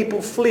leading to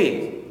people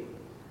fleeing.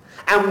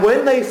 And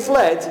when they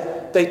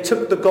fled, they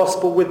took the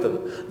gospel with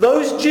them.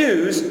 Those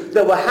Jews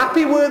that were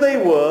happy where they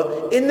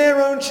were, in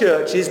their own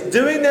churches,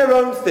 doing their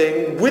own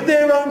thing, with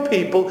their own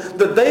people,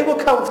 that they were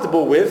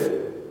comfortable with,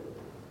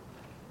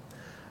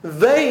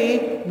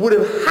 they would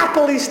have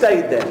happily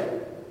stayed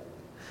there.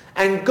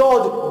 And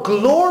God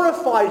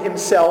glorified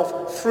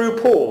himself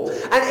through Paul.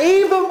 And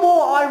even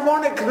more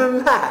ironic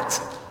than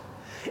that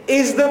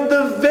is that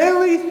the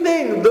very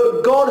thing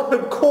that God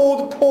had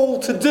called Paul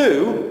to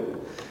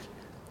do,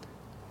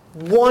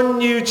 one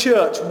new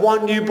church,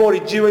 one new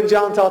body, Jew and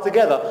Gentile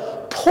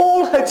together,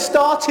 Paul had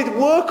started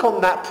work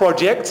on that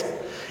project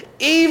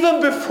even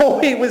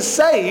before he was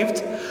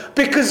saved,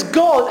 because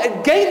God,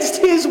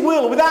 against his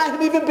will, without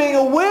him even being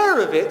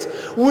aware of it,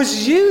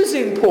 was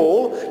using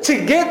Paul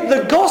to get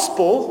the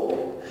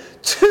gospel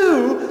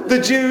to the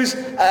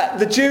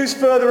Jews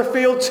further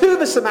afield, to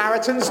the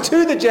Samaritans,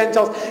 to the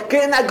Gentiles,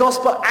 getting that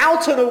gospel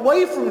out and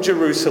away from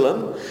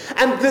Jerusalem,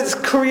 and that's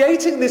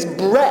creating this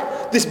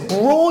breadth, this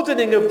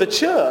broadening of the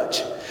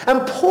church.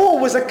 And Paul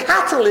was a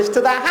catalyst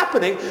to that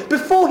happening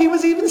before he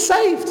was even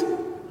saved.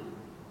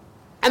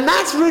 And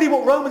that's really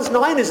what Romans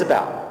 9 is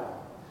about.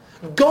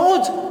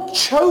 God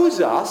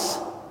chose us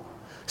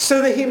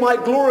so that he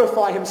might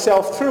glorify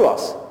himself through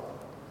us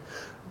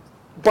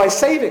by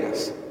saving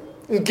us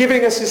and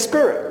giving us his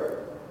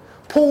Spirit.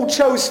 Paul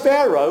chose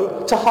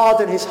Pharaoh to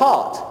harden his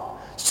heart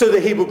so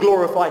that he will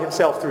glorify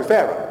himself through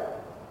Pharaoh.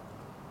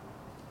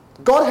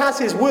 God has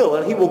his will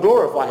and he will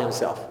glorify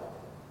himself.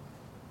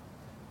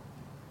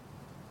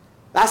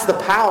 That's the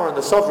power and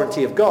the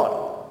sovereignty of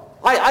God.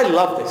 I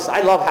love this.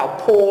 I love how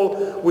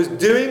Paul was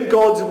doing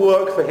God's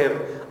work for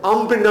him,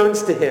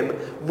 unbeknownst to him,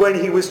 when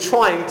he was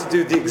trying to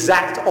do the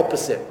exact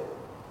opposite.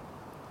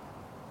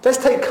 Let's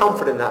take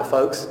comfort in that,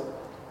 folks.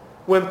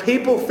 When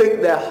people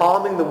think they're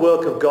harming the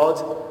work of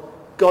God,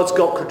 God's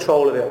got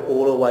control of it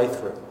all the way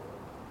through.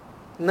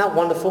 Isn't that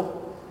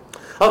wonderful?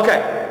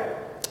 Okay,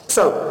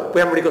 so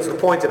we haven't really got to the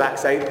point of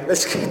Acts 8.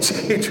 Let's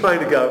keep trying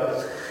to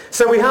go.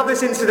 So we have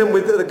this incident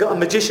with a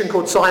magician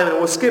called Simon, and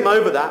we'll skim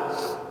over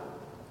that.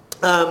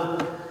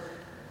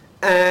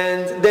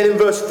 And then in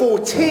verse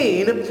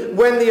 14,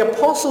 when the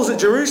apostles at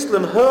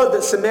Jerusalem heard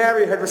that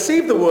Samaria had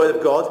received the word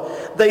of God,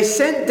 they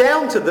sent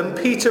down to them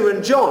Peter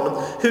and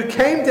John, who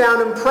came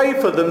down and prayed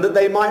for them that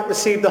they might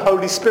receive the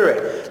Holy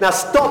Spirit. Now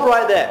stop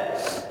right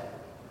there.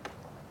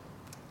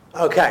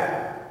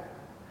 Okay.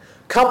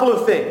 Couple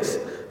of things.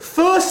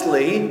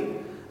 Firstly,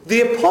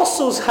 the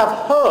apostles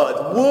have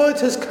heard, word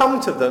has come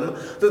to them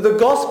that the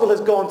gospel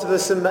has gone to the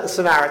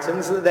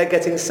Samaritans and that they're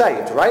getting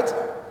saved, right?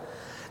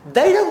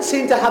 They don't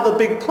seem to have a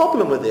big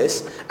problem with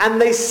this,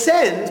 and they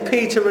send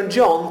Peter and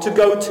John to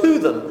go to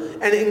them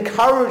and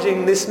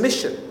encouraging this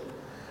mission.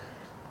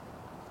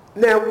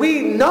 Now,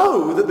 we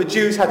know that the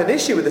Jews had an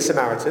issue with the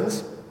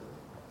Samaritans,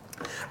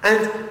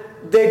 and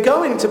they're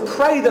going to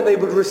pray that they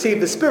would receive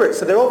the Spirit,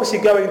 so they're obviously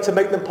going to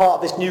make them part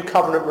of this new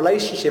covenant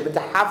relationship and to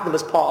have them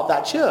as part of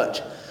that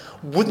church.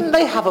 Wouldn't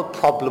they have a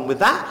problem with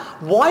that?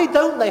 Why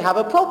don't they have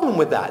a problem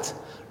with that?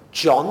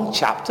 John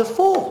chapter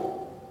 4.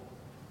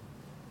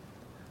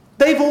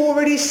 They've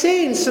already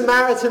seen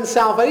Samaritan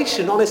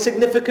salvation on a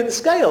significant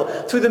scale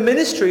through the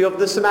ministry of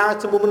the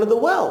Samaritan woman at the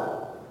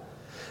well.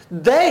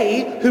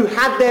 They, who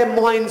had their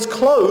minds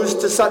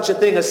closed to such a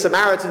thing as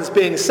Samaritans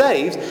being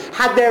saved,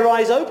 had their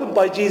eyes opened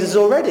by Jesus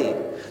already.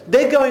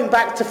 They're going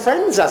back to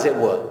friends, as it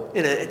were,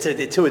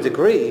 to a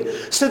degree.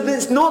 So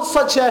there's not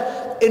such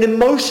an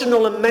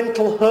emotional and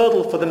mental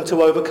hurdle for them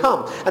to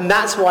overcome. And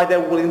that's why they're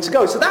willing to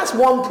go. So that's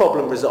one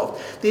problem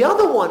resolved. The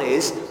other one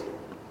is,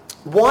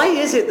 why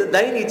is it that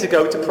they need to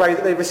go to pray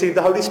that they receive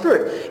the Holy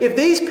Spirit? If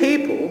these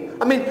people,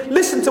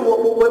 listen to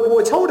what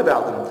we're told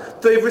about them.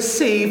 They've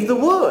received the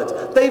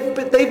word.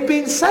 They've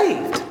been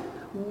saved.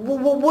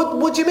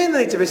 What do you mean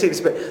they need to receive the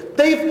Spirit?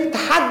 They've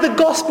had the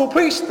gospel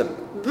preached to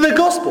them. The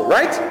gospel,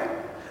 right?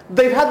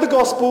 They've had the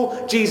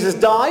gospel. Jesus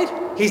died.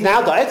 He's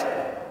now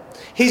dead.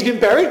 He's been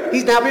buried.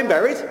 He's now been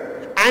buried.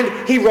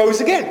 And he rose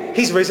again.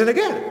 He's risen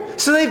again.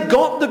 So they've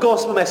got the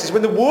gospel message.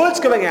 When the word's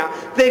going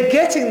out, they're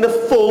getting the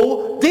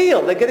full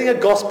deal. They're getting a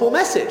gospel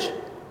message.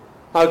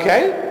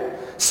 Okay?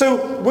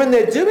 So when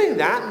they're doing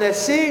that and they're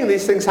seeing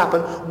these things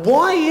happen,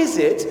 why is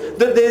it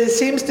that there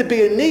seems to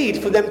be a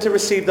need for them to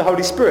receive the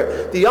Holy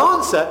Spirit? The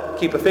answer,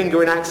 keep a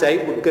finger in Acts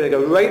 8, we're going to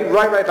go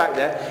right back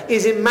there,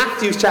 is in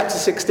Matthew chapter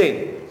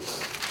 16.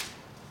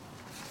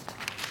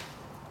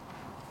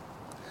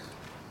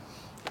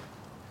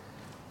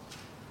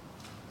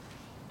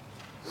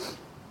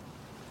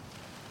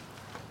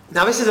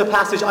 Now this is a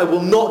passage I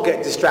will not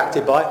get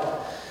distracted by,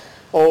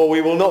 or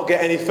we will not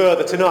get any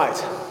further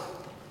tonight.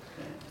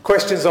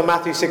 Questions on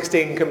Matthew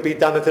 16 can be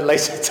done at a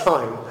later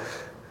time.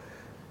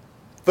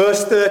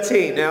 Verse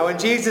 13. Now when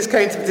Jesus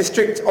came to the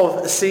district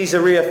of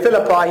Caesarea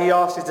Philippi, he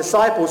asked his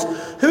disciples,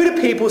 "Who do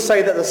people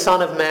say that the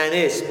Son of Man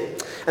is?"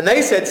 And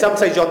they said, "Some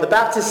say John the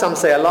Baptist, some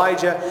say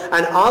Elijah,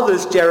 and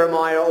others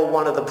Jeremiah or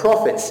one of the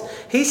prophets."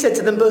 He said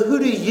to them, "But who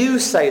do you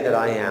say that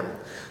I am?"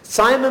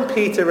 Simon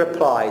Peter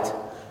replied,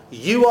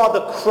 "You are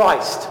the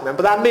Christ."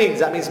 Remember that means?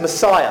 That means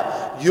Messiah.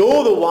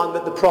 You're the one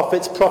that the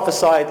prophets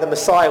prophesied the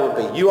Messiah would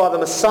be. You are the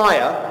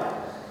Messiah,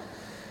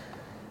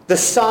 the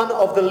Son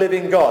of the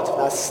living God.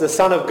 That's, the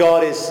Son of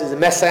God is a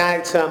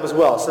messianic term as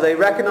well. So they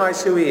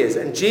recognize who he is.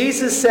 And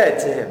Jesus said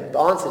to him,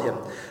 answered him,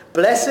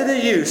 "Blessed are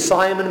you,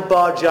 Simon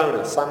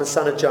Bar-Jonah," Simon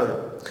son of Jonah.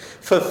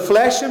 "For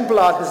flesh and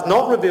blood has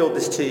not revealed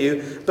this to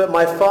you, but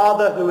my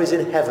Father who is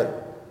in heaven."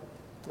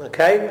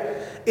 Okay?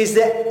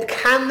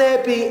 Can there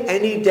be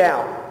any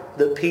doubt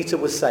that Peter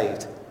was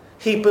saved?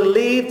 He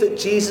believed that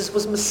Jesus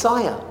was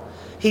Messiah.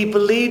 He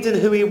believed in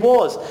who he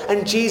was.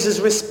 And Jesus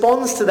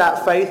responds to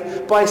that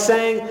faith by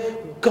saying,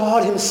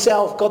 God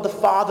himself, God the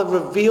Father,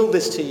 revealed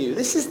this to you.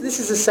 This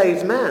is a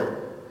saved man.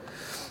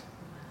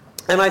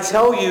 And I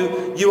tell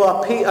you, you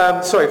are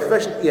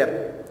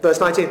verse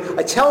 19.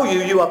 "I tell you,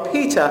 you are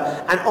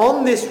Peter, and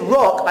on this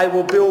rock I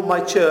will build my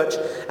church,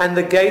 and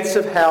the gates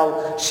of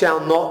hell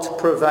shall not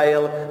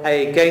prevail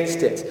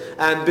against it."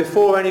 And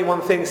before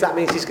anyone thinks that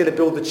means he's going to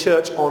build the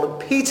church on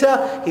Peter,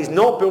 he's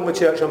not building the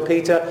church on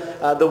Peter.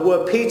 The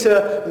word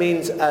Peter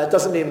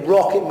doesn't mean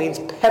rock, it means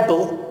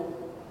pebble.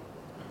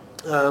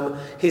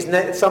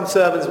 Some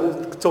sermons will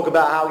talk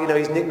about how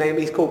his nickname,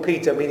 he's called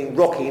Peter, meaning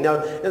Rocky.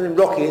 And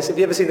Rocky is, if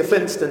you ever seen the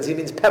Flintstones, he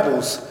means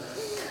Pebbles,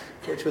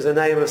 which was a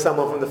name of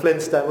someone from the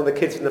Flintstones, one of the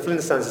kids from the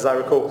Flintstones, as I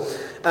recall.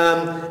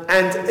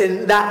 And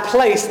in that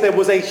place, there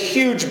was a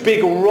huge,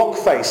 big rock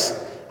face.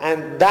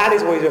 And that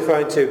is what he's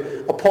referring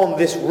to. Upon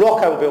this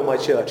rock I will build my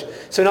church.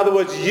 So in other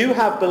words, you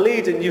have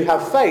believed and you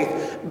have faith,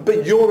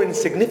 but you're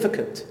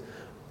insignificant.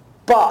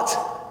 But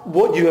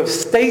what you have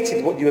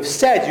stated, what you have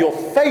said, your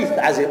faith,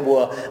 as it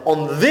were,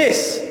 on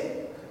this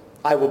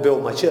I will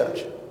build my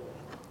church.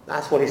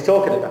 That's what he's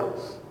talking about.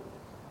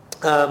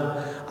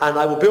 And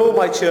I will build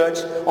my church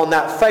on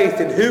that faith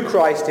in who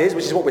Christ is,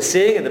 which is what we're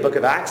seeing in the book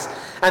of Acts,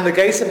 and the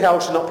gates of hell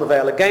shall not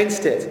prevail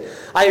against it.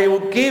 I will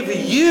give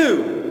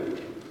you,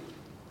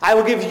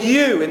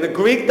 in the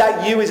Greek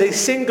that you is a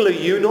singular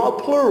you, not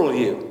a plural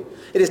you.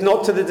 It is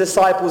not to the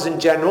disciples in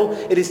general,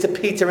 it is to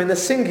Peter in the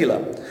singular.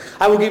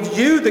 I will give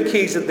you the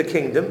keys of the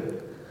kingdom,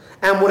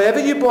 and whatever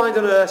you bind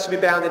on earth shall be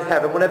bound in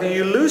heaven, whatever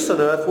you loose on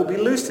earth will be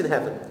loosed in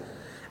heaven.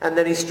 And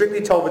then he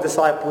strictly told the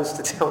disciples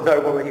to tell no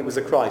one that he was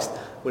a Christ.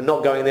 We're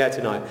not going there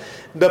tonight.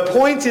 The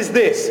point is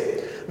this,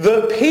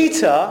 that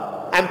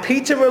Peter, and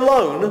Peter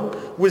alone,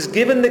 was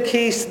given the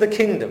keys to the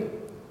kingdom.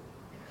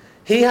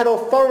 He had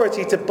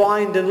authority to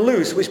bind and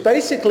loose, which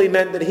basically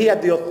meant that he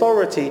had the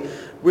authority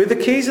with the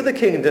keys of the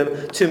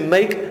kingdom to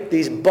make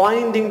these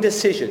binding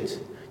decisions.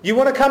 You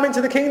want to come into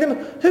the kingdom?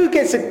 Who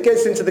gets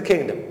into the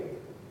kingdom?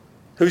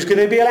 Who's going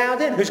to be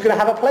allowed in? Who's going to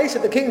have a place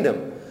at the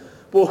kingdom?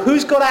 Well,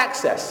 who's got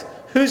access?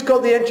 Who's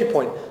got the entry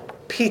point?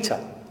 Peter.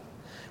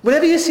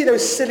 Whenever you see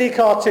those silly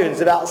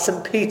cartoons about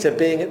St. Peter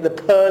being at the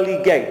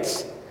pearly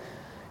gates,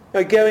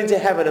 going to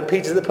heaven and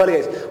Peter's at the pearly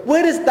gates,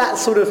 where does that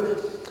sort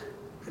of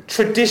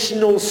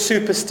traditional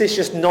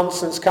superstitious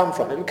nonsense come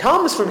from? It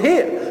comes from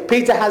here.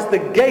 Peter has the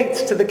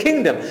gates to the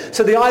kingdom.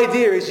 So the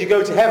idea is you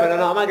go to heaven and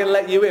am I going to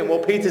let you in? Well,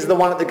 Peter's the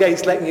one at the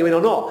gates letting you in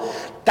or not.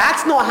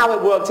 That's not how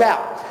it worked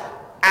out.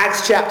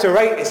 Acts chapter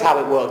 8 is how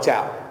it worked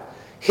out.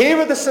 Here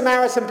are the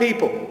Samaritan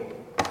people.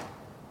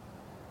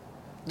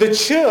 The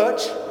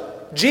church,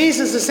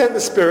 Jesus has sent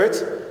the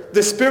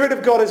Spirit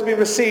of God has been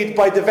received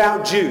by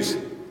devout Jews.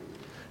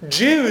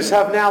 Jews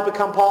have now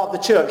become part of the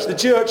church. The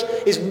church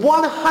is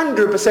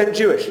 100%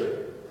 Jewish.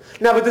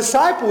 Now the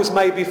disciples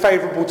may be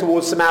favourable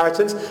towards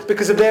Samaritans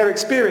because of their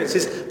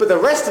experiences, but the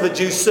rest of the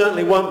Jews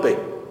certainly won't be.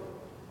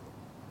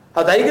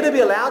 Are they going to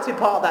be allowed to be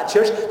part of that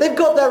church? They've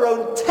got their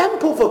own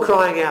temple, for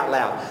crying out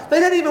loud. They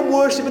don't even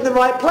worship in the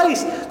right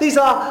place. These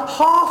are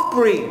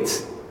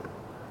half-breeds.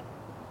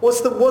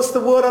 What's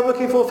the word I'm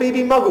looking for,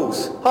 Phoebe?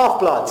 Muggles.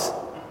 Half-bloods.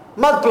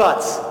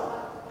 Mudbloods.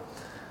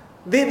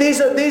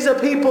 These are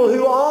people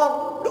who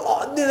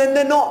are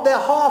they're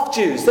half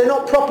Jews. They're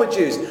not proper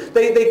Jews.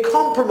 They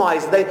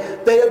compromise. They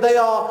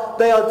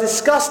are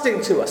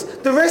disgusting to us.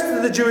 The rest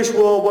of the Jewish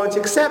world won't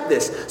accept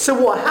this. So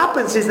what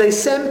happens is they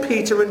send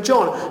Peter and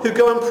John, who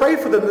go and pray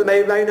for them that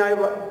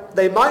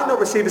they might not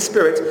receive the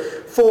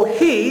Spirit. For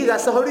he,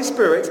 that's the Holy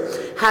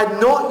Spirit, had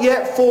not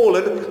yet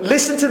fallen.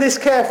 Listen to this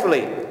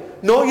carefully.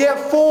 Not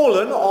yet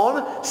fallen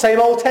on, same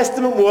Old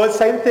Testament words,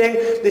 same thing,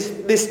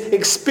 this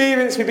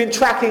experience we've been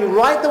tracking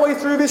right the way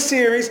through this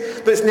series,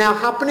 but it's now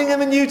happening in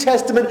the New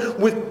Testament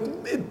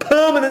with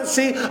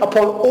permanency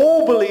upon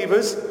all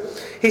believers.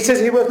 He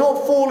says he was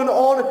not fallen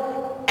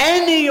on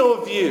any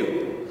of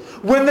you.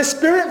 When the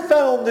Spirit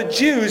fell on the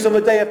Jews on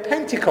the day of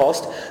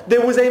Pentecost,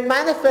 there was a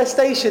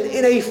manifestation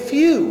in a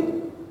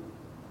few.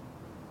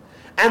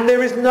 And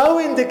there is no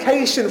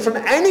indication from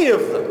any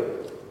of them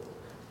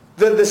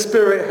that the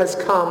Spirit has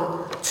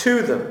come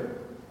to them.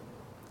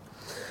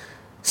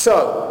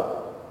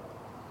 So,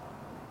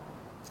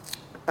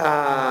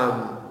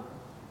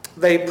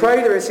 they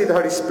prayed to receive the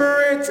Holy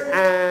Spirit,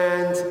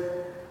 and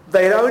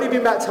they had only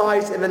been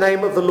baptized in the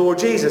name of the Lord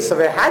Jesus. So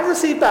they had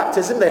received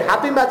baptism, they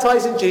had been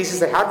baptized in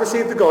Jesus, they had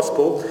received the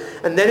gospel,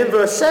 and then in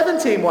verse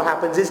 17 what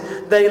happens is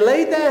they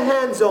laid their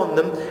hands on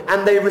them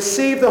and they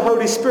received the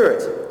Holy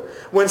Spirit.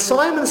 When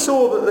Simon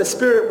saw that the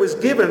Spirit was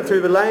given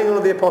through the laying on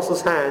of the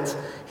apostles' hands,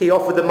 he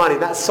offered the money.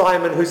 That's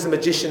Simon, who's the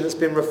magician that's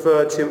been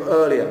referred to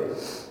earlier.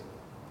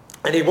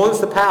 And he wants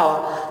the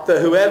power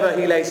that whoever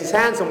he lays his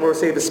hands on will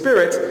receive the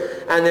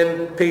Spirit. And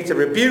then Peter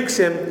rebukes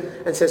him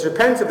and says,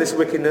 repent of this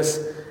wickedness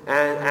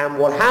and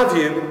what have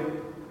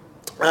you.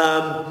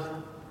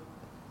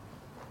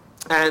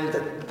 And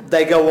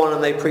they go on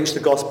and they preach the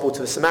gospel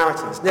to the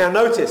Samaritans. Now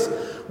notice,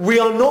 we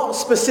are not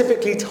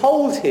specifically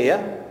told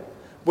here,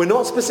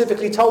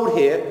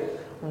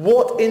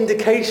 what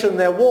indication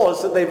there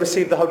was that they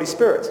received the Holy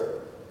Spirit.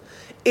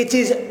 It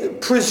is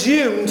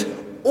presumed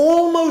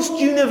almost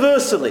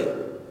universally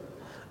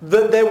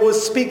that there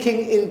was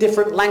speaking in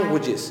different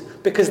languages,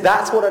 because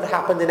that's what had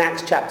happened in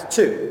Acts chapter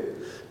 2.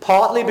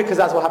 Partly because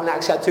that's what happened in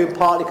Acts chapter 2, and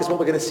partly because what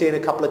we're going to see in a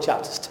couple of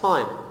chapters'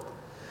 time.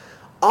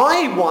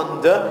 I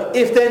wonder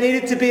if there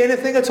needed to be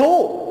anything at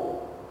all.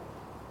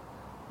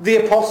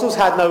 The apostles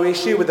had no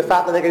issue with the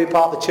fact that they're going to be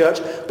part of the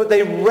church, but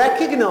they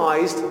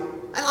recognized,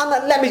 and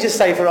let me just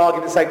say for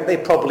argument's sake, they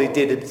probably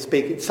did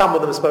speak, some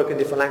of them spoke in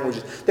different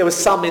languages. There was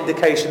some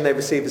indication they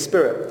received the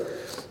Spirit.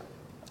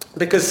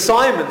 Because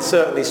Simon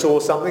certainly saw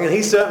something, and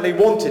he certainly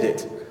wanted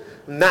it.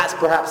 And that's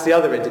perhaps the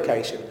other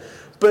indication.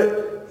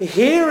 But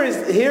here is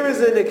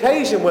an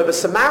occasion where the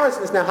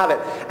Samaritans now have it.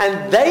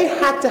 And they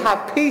had to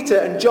have Peter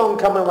and John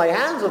come and lay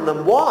hands on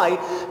them. Why?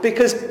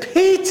 Because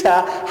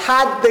Peter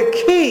had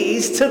the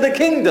keys to the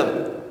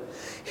kingdom.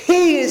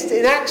 He is,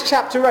 in Acts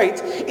chapter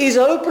 8, is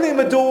opening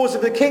the doors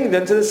of the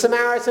kingdom to the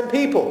Samaritan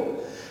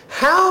people.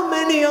 How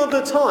many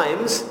other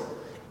times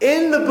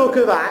in the book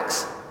of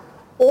Acts,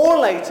 or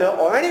later,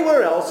 or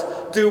anywhere else,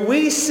 do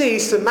we see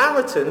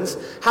Samaritans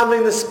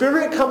having the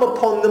Spirit come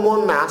upon them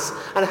en masse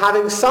and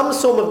having some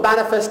sort of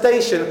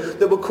manifestation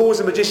that would cause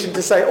a magician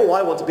to say, oh,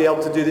 I want to be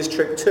able to do this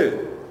trick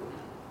too?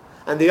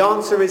 And the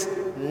answer is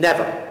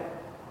never.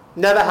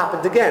 Never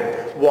happened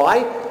again.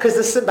 Why? Because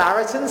the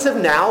Samaritans have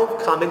now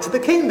come into the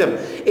kingdom.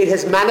 It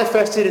has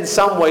manifested in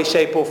some way,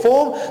 shape or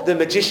form. The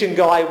magician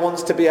guy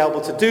wants to be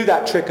able to do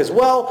that trick as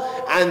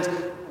well, and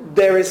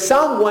there is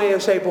some way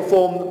or shape or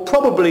form,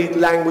 probably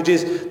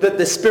languages, that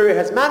the Spirit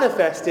has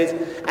manifested,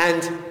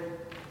 and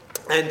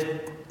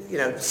you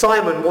know,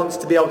 Simon wants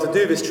to be able to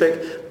do this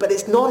trick, but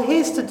it's not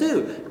his to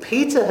do.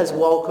 Peter has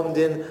welcomed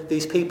in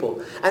these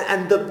people.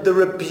 And the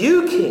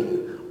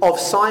rebuking of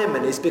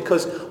Simon is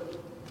because,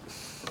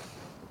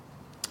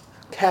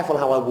 careful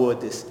how I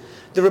word this,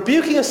 the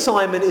rebuking of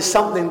Simon is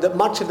something that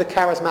much of the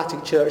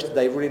charismatic church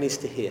today really needs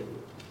to hear.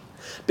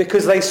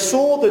 Because they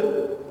saw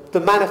the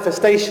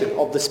manifestation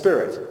of the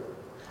Spirit.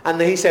 And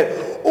then he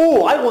said,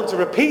 oh, I want to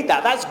repeat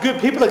that. That's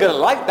good. People are going to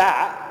like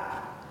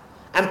that.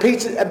 And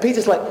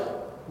Peter's like,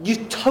 you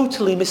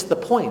totally missed the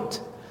point.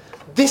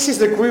 This is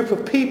the group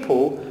of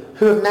people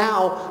who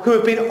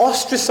have been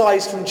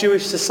ostracized from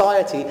Jewish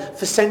society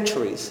for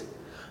centuries,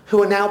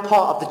 who are now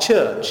part of the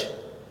church.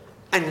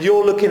 And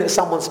you're looking at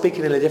someone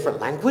speaking in a different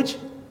language?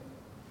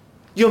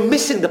 You're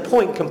missing the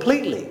point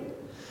completely.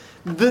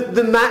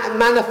 The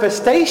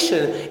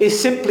manifestation is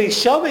simply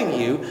showing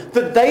you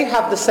that they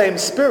have the same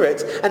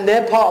Spirit and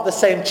they're part of the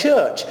same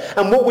church.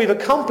 And what we've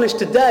accomplished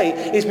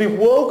today is we've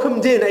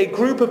welcomed in a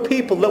group of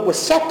people that were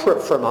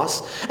separate from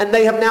us, and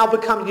they have now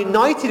become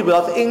united with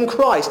us in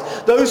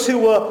Christ. Those who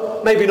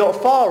were maybe not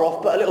far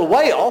off but a little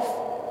way off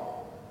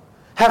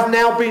have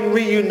now been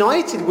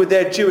reunited with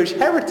their Jewish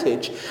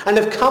heritage and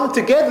have come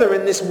together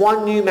in this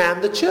one new man,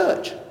 the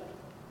church.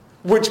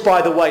 Which,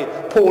 by the way,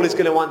 Paul is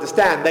going to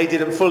understand. They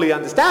didn't fully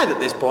understand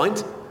at this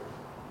point.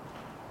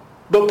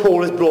 But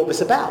Paul has brought this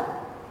about.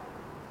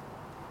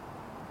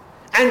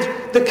 And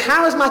the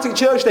charismatic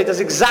church today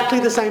does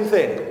exactly the same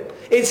thing.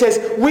 It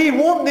says, we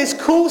want this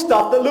cool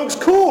stuff that looks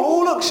cool.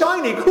 Oh, look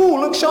shiny, cool,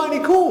 look shiny,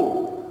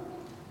 cool.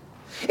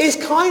 It's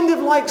kind of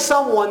like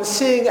someone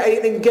seeing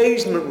an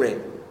engagement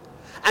ring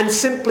and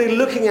simply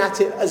looking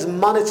at it as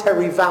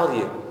monetary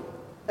value.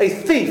 A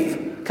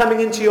thief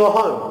coming into your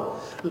home,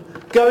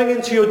 going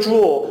into your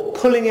drawer,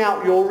 pulling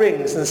out your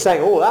rings and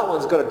saying, oh, that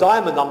one's got a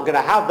diamond, I'm going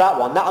to have that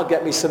one, that'll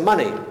get me some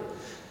money.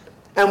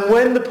 And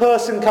when the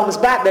person comes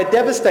back, they're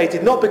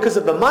devastated, not because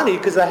of the money,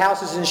 because the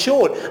house is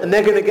insured, and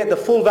they're going to get the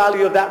full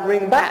value of that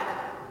ring back.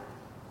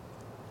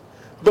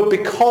 But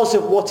because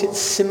of what it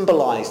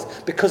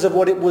symbolized, because of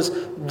what it was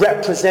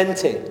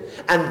representing.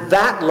 And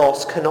that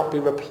loss cannot be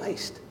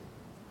replaced.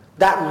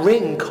 That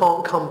ring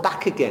can't come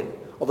back again.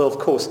 Although, of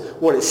course,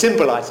 what it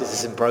symbolizes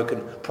isn't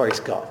broken, praise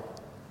God.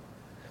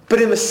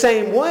 But in the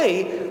same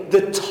way,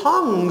 the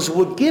tongues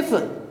were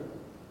given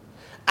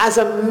as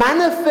a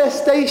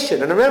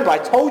manifestation. And remember, I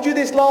told you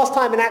this last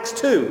time in Acts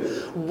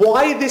 2.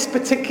 Why this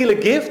particular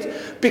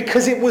gift?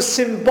 Because it was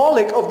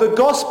symbolic of the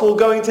gospel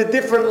going to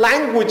different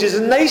languages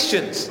and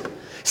nations.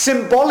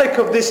 Symbolic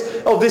of this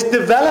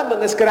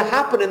development that's going to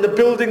happen in the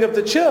building of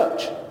the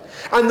church.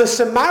 And the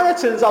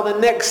Samaritans are the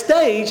next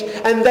stage,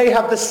 and they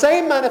have the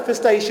same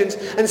manifestations.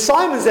 And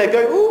Simon's there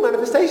going, ooh,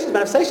 manifestations,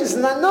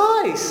 isn't that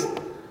nice?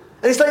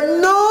 And he's like,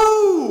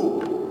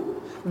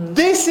 no!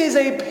 This is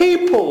a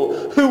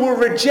people who were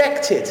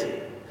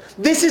rejected.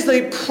 This is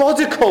a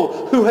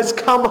prodigal who has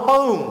come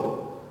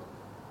home.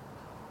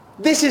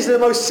 This is the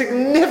most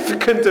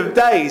significant of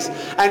days,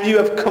 and you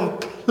have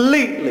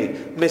completely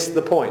missed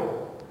the point,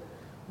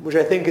 which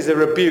I think is a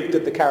rebuke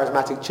that the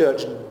charismatic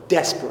church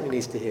desperately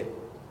needs to hear.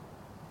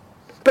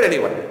 But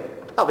anyway,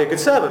 that'll be a good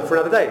sermon for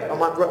another day. I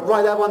might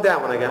write that one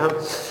down when I get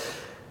home.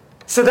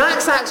 So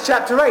that's Acts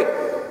chapter 8.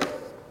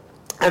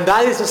 And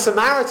that is the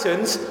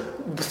Samaritans,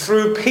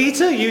 through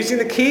Peter using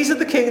the keys of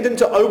the kingdom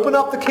to open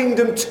up the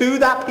kingdom to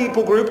that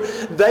people group.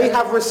 They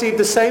have received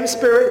the same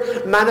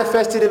Spirit,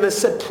 manifested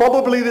in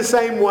probably the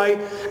same way,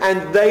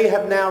 and they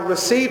have now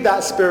received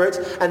that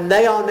Spirit, and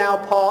they are now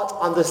part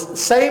of the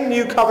same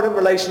new covenant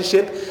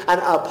relationship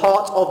and are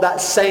part of that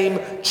same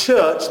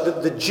church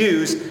that the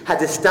Jews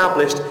had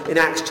established in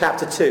Acts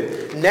chapter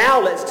 2.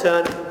 Now let's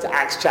turn to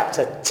Acts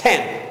chapter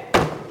 10.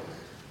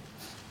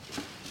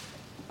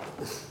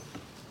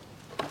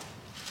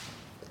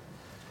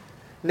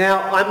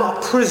 Now,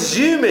 I'm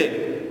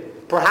presuming,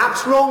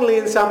 perhaps wrongly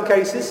in some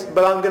cases,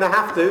 but I'm going to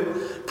have to,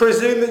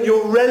 presume that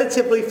you're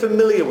relatively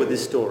familiar with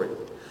this story.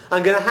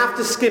 I'm going to have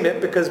to skim it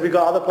because we've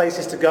got other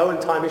places to go and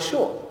time is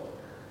short.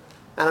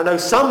 And I know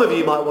some of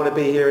you might want to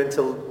be here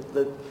until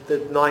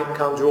the night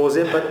draws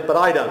in, but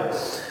I don't.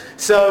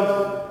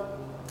 So,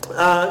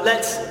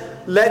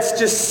 let's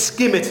just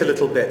skim it a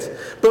little bit.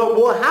 But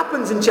what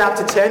happens in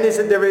chapter 10 is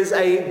that there is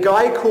a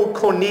guy called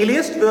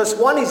Cornelius. Verse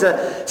 1, he's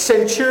a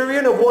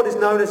centurion of what is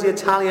known as the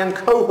Italian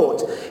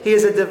cohort. He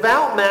is a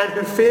devout man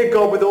who feared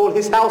God with all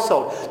his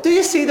household. Do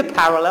you see the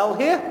parallel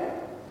here?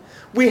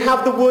 We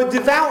have the word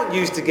devout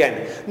used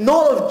again.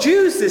 Not of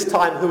Jews this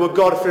time who are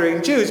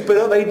God-fearing Jews, but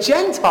of a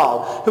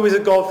Gentile who is a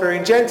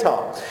God-fearing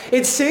Gentile.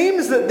 It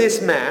seems that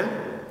this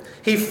man,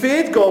 he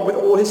feared God with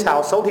all his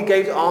household. He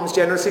gave alms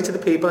generously to the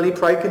people, and he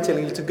prayed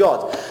continually to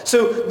God.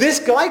 So this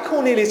guy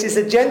Cornelius is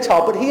a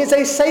Gentile, but he is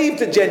a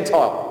saved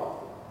Gentile.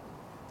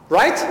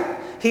 Right?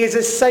 He is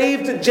a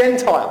saved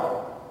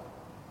Gentile.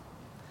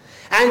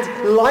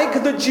 And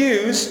like the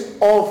Jews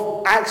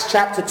of Acts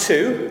chapter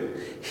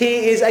 2,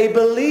 he is a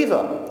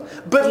believer.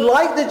 But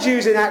like the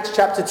Jews in Acts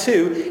chapter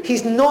 2,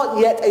 he's not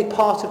yet a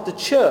part of the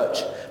church,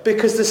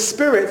 because the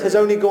Spirit has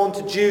only gone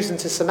to Jews and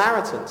to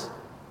Samaritans.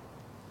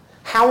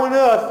 How on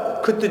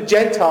earth could the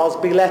Gentiles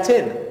be let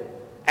in?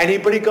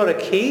 Anybody got a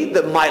key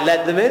that might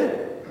let them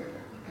in?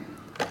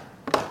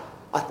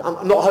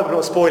 I'm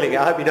not spoiling it.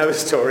 I hope you know the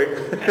story.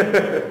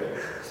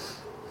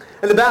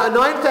 And about the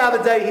 9th hour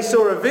of the day, he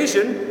saw a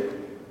vision.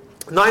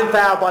 9th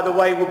hour, by the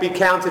way, will be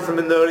counted from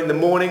early in the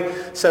morning.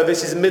 So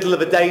this is middle of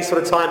the day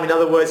sort of time. In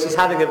other words, he's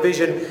having a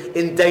vision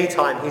in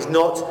daytime. He's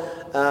not...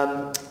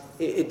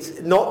 It's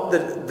not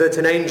that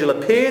an angel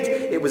appeared.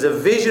 It was a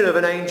vision of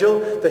an angel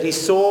that he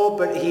saw,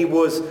 but he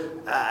was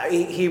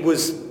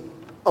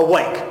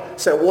awake.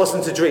 So it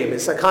wasn't a dream.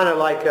 It's a kind of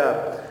like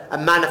a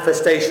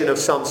manifestation of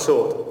some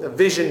sort, a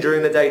vision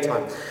during the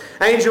daytime.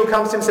 Angel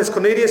comes to him and says,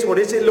 Cornelius, what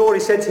is it, Lord?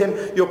 He said to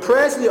him, your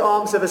prayers and your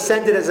alms have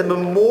ascended as a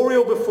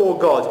memorial before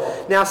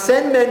God. Now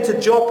send men to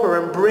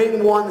Joppa and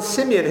bring one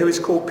Simeon, who is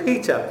called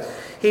Peter.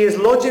 He is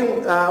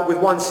lodging with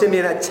one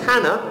Simeon at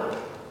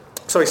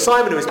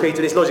Simon, who is Peter,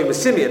 and is lodging with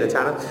Simeon at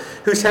Tanna,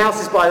 whose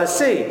house is by the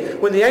sea.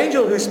 When the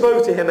angel who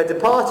spoke to him had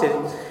departed,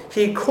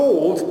 he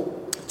called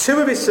 2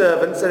 of his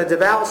servants and a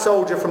devout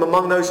soldier from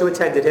among those who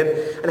attended him,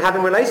 and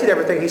having related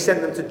everything, he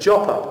sent them to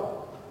Joppa.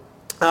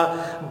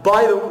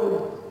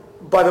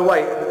 By the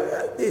way,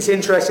 it's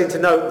interesting to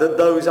note that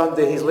those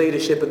under his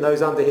leadership and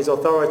those under his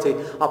authority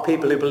are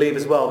people who believe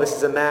as well. This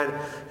is a man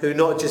who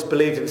not just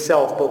believed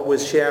himself, but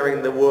was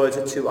sharing the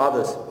word to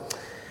others.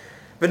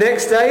 The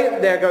next day,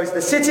 there goes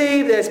the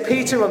city, there's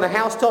Peter on the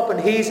housetop, and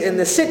he's in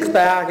the 6th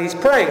hour, and he's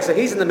praying. So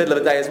he's in the middle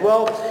of the day as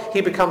well.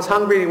 He becomes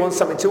hungry and he wants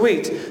something to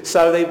eat.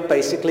 So they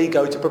basically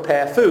go to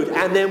prepare food.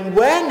 And then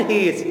when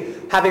he is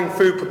having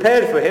food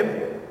prepared for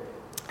him,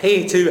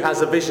 he too has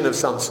a vision of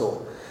some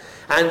sort.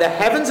 And the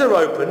heavens are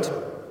opened,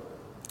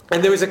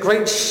 And there is a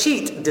great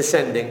sheet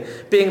descending,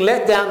 being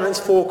let down on its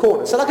four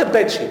corners. So like a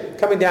bed sheet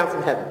coming down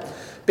from heaven,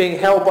 being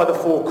held by the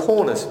four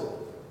corners.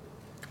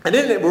 And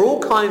in it were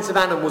all kinds of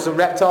animals and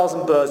reptiles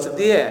and birds of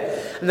the air.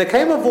 And there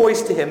came a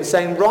voice to him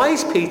saying,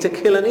 "Rise, Peter,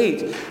 kill and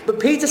eat."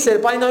 But Peter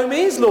said, "By no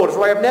means, Lord,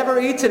 for I have never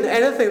eaten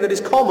anything that is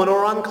common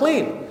or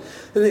unclean."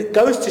 And it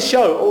goes to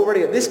show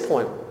already at this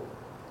point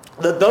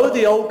that though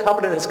the old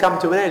covenant has come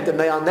to an end and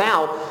they are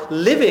now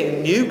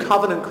living new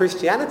covenant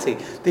Christianity,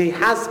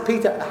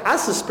 Peter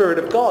has the Spirit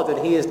of God, and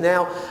he is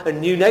now a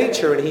new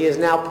nature, and he is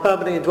now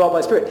permanently indwelt by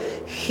the Spirit.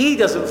 He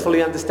doesn't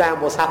fully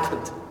understand what's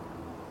happened.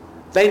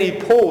 They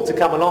need Paul to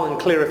come along and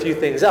clear a few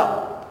things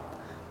up.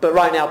 But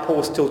right now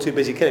Paul's still too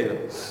busy killing them.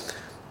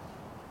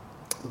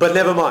 But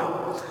never mind.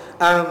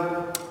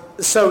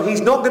 So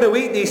he's not going to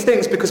eat these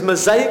things because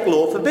Mosaic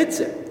law forbids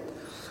it.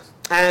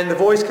 And the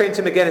voice came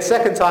to him again a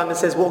second time and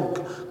says,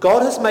 "What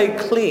God has made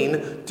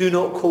clean, do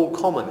not call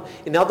common."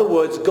 In other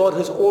words, God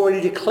has already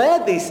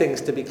declared these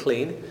things to be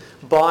clean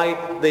by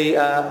the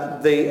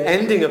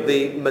ending of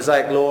the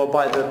Mosaic law,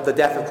 by the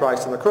death of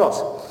Christ on the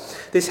cross.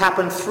 This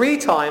happened 3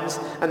 times,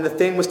 and the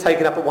thing was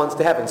taken up at once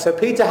to heaven. So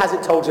Peter has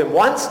it told to him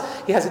once,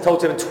 he has it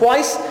told to him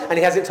twice, and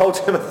he has it told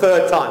to him a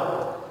 3rd time.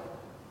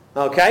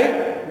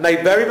 Okay?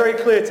 Made very, very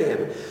clear to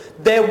him.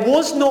 There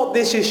was not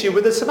this issue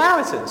with the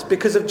Samaritans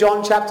because of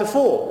John chapter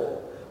 4.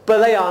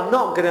 But they are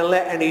not going to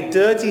let any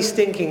dirty,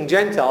 stinking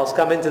Gentiles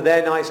come into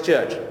their nice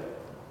church.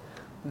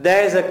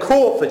 There's a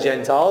court for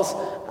Gentiles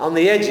on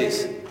the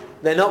edges.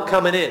 They're not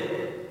coming in.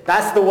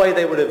 That's the way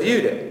they would have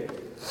viewed it.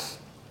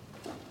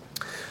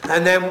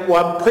 And then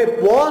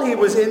while he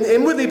was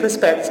inwardly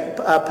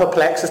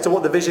perplexed as to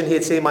what the vision he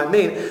had seen might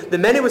mean, the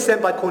men who were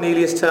sent by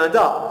Cornelius turned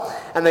up,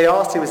 and they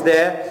asked who was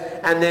there.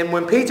 And then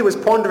when Peter was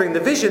pondering the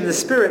vision, the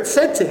Spirit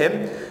said to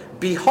him,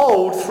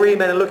 "Behold, 3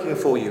 men are looking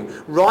for you.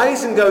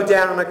 Rise and go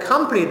down and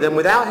accompany them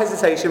without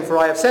hesitation, for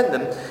I have sent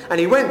them." And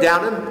he went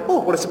down, and oh,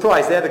 what a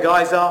surprise, there the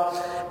guys are.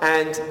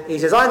 And he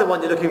says, "I'm the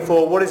one you're looking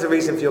for. What is the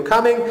reason for your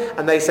coming?"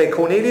 And they say,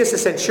 "Cornelius the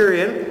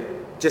centurion,"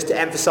 just to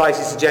emphasize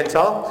he's a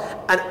Gentile,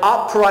 "an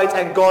upright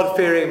and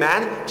God-fearing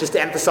man," just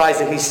to emphasize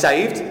that he's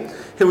saved,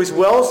 "who is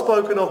well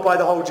spoken of by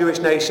the whole Jewish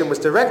nation, was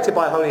directed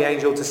by a holy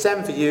angel to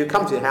send for you,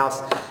 come to your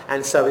house."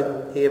 And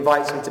so he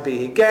invites them to be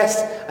his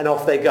guests, and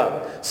off they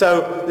go.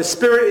 So the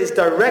Spirit is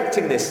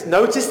directing this.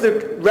 Notice the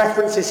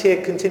references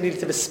here continue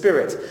to the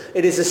Spirit.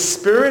 It is the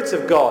Spirit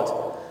of God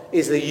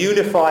is the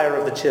unifier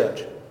of the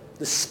church.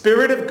 The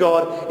Spirit of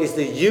God is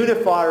the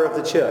unifier of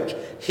the church.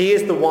 He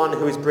is the one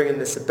who is bringing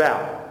this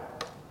about.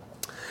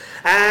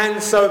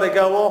 And so they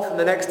go off, and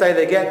the next day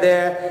they get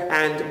there,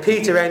 and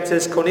Peter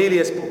enters.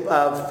 Cornelius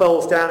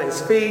falls down at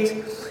his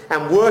feet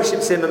and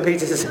worships him, and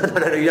Peter says,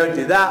 no, you don't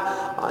do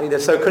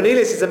that. So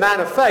Cornelius is a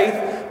man of faith,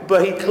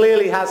 but he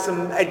clearly has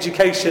some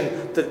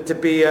education to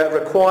be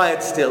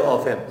required still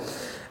of him.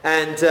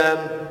 And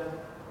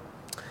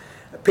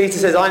Peter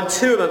says, "I'm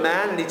too am a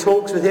man," and he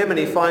talks with him, and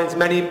he finds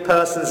many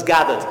persons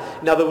gathered.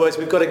 In other words,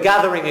 we've got a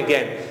gathering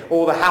again.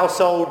 All the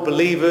household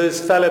believers,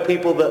 fellow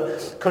people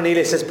that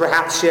Cornelius has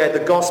perhaps shared the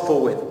gospel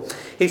with.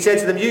 He said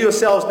to them, "You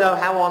yourselves know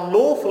how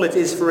unlawful it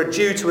is for a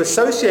Jew to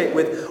associate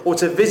with or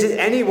to visit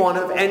anyone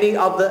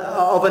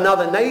of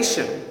another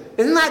nation."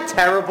 Isn't that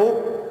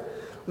terrible?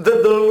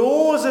 That the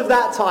laws of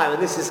that time,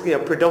 and this is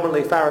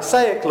predominantly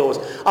Pharisaic laws,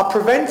 are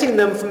preventing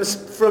them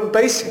from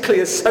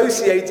basically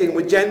associating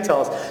with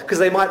Gentiles because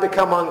they might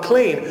become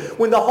unclean,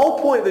 when the whole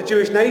point of the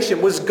Jewish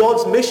nation was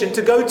God's mission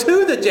to go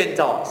to the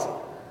Gentiles.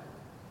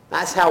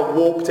 That's how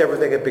warped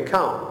everything had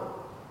become.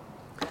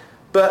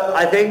 But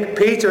I think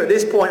Peter at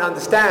this point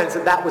understands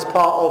that that was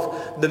part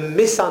of the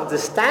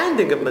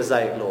misunderstanding of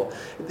Mosaic law.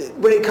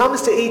 When it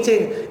comes to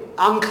eating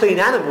unclean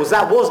animals,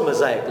 that was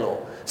Mosaic law.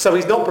 So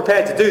he's not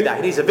prepared to do that.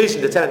 He needs a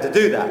vision to tell him to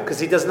do that because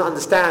he doesn't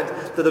understand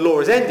that the law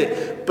is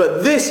ended.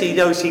 But this he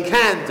knows he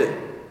can do.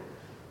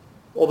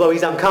 Although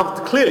he's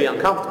clearly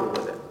uncomfortable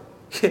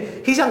with it.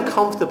 He's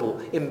uncomfortable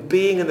in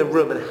being in the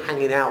room and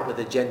hanging out with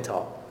a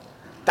Gentile.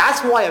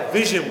 That's why a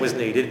vision was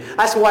needed.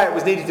 That's why it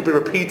was needed to be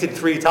repeated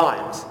 3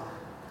 times.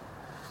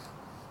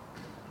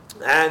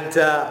 And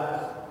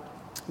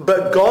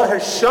but God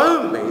has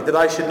shown me that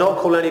I should not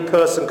call any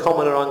person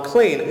common or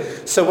unclean.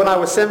 So when I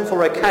was sent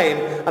for, I came,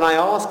 and I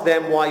asked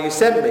them why you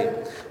sent me.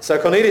 So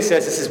Cornelius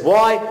says, "This is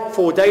why.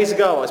 4 days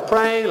ago I was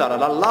praying, la la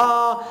la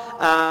la."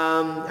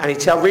 And he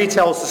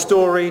retells the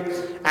story.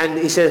 And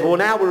he says, "Well,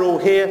 now we're all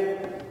here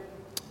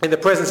in the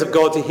presence of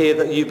God to hear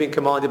that you've been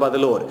commanded by the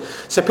Lord."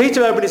 So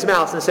Peter opened his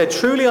mouth and said,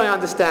 "Truly I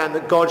understand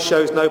that God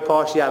shows no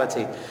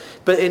partiality.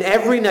 But in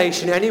every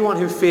nation, anyone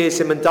who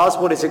fears him and does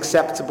what is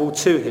acceptable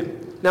to him."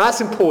 Now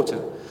that's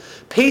important.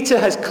 Peter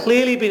has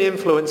clearly been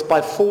influenced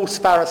by false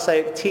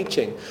Pharisaic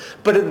teaching.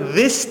 But at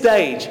this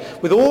stage,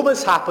 with all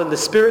that's happened, the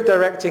Spirit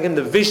directing him,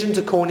 the vision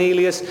to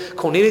Cornelius.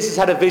 Cornelius has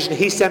had a vision.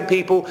 He sent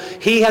people.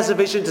 He has a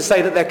vision to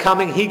say that they're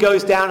coming. He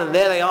goes down and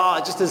there they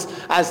are, just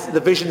as the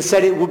vision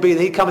said it would be.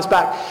 And he comes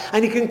back.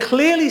 And he can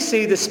clearly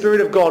see the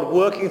Spirit of God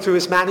working through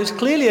this man who's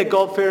clearly a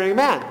God-fearing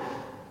man.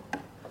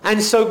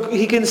 And so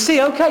he can see,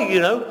 okay,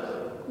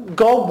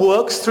 God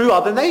works through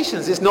other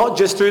nations. It's not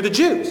just through the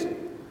Jews.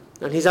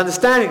 And he's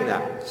understanding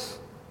that.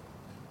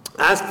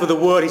 As for the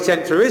word he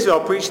sent through Israel,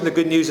 preaching the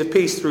good news of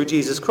peace through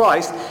Jesus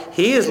Christ,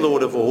 he is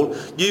Lord of all.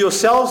 You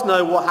yourselves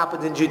know what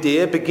happened in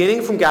Judea,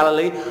 beginning from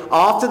Galilee,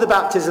 after the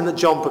baptism that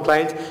John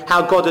proclaimed,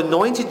 how God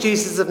anointed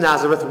Jesus of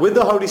Nazareth with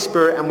the Holy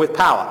Spirit and with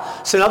power.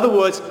 So in other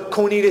words,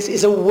 Cornelius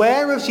is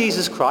aware of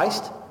Jesus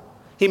Christ.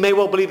 He may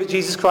well believe that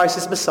Jesus Christ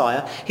is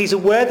Messiah. He's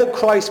aware that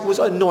Christ was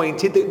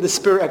anointed, that the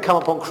Spirit had come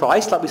upon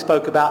Christ, like we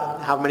spoke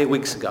about how many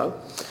weeks ago.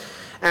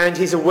 And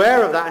he's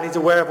aware of that, and he's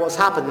aware of what's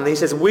happened. And he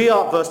says, we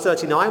are, verse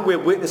 39, we're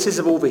witnesses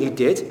of all that he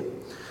did.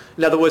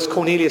 In other words,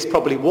 Cornelius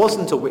probably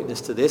wasn't a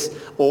witness to this,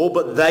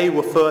 but they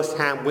were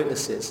first-hand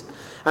witnesses.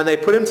 And they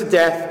put him to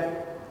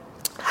death,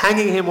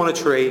 hanging him on a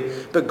tree.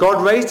 But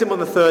God raised him on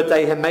the third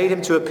day and made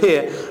him to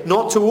appear,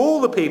 not to all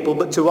the people,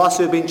 but to us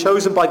who have been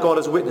chosen by God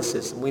as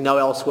witnesses. And we know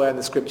elsewhere in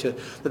the scripture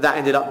that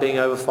ended up being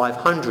over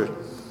 500.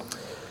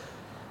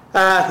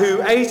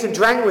 Who ate and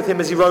drank with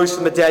him as he rose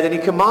from the dead, and he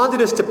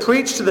commanded us to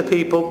preach to the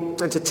people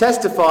and to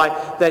testify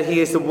that he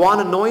is the one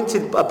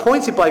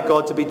appointed by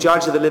God to be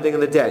judge of the living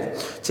and the dead.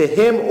 To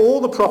him all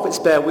the prophets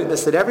bear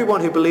witness that everyone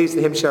who believes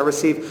in him shall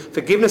receive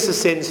forgiveness of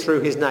sins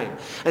through his name.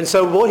 And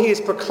so what he is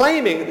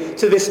proclaiming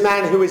to this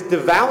man who is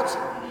devout,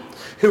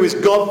 who is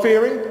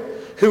God-fearing,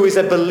 who is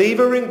a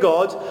believer in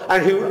God,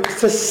 and who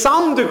to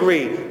some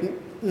degree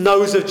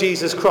knows of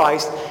Jesus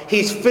Christ,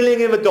 he's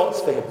filling in the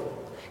dots for him.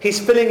 He's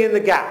filling in the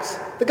gaps.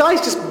 The guy's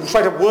just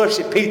trying to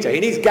worship Peter. He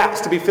needs gaps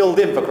to be filled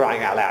in, for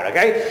crying out loud,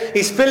 okay?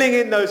 He's filling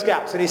in those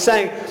gaps, and he's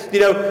saying,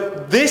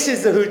 this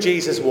is who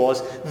Jesus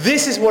was.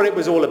 This is what it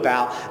was all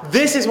about.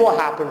 This is what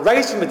happened.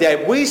 Raised from the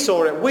dead. We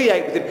saw it. We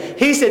ate with him.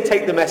 He said,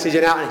 take the message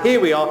out, and here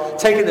we are,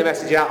 taking the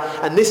message out.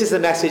 And this is the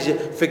message,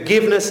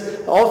 forgiveness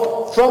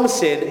from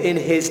sin in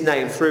his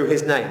name, through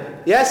his name.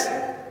 Yes?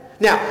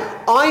 Now,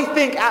 I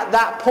think at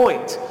that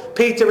point,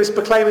 Peter is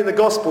proclaiming the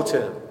gospel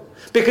to him.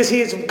 Because he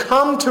has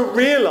come to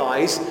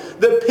realize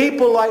that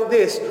people like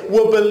this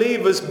were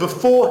believers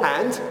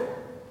beforehand.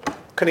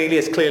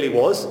 Cornelius clearly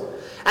was.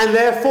 And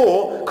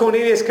therefore,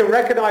 Cornelius can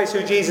recognize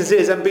who Jesus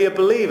is and be a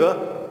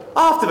believer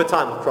after the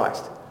time of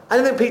Christ. I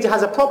don't think Peter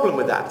has a problem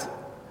with that.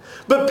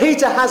 But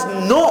Peter has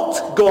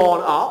not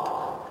gone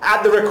up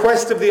at the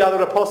request of the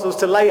other apostles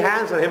to lay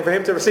hands on him for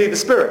him to receive the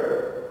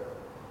Spirit.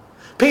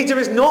 Peter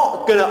is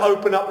not going to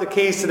open up the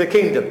keys to the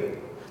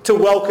kingdom to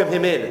welcome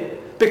him in.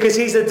 Because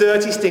he's a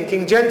dirty,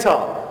 stinking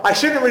Gentile. I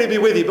shouldn't really be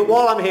with you, but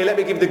while I'm here, let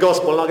me give you the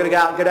gospel, and I'm going to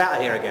get out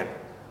of here again.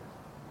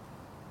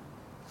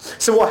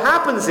 So what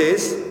happens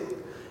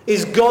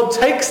is God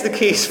takes the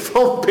keys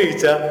from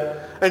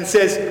Peter and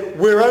says,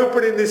 we're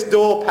opening this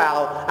door,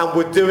 pal, and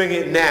we're doing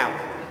it now.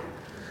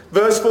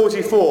 Verse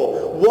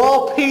 44,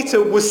 while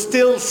Peter was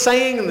still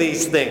saying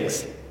these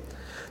things,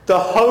 the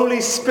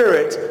Holy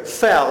Spirit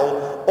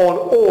fell on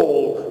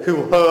all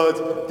who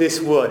heard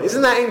this word.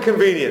 Isn't that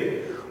inconvenient?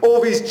 All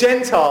these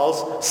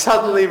Gentiles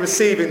suddenly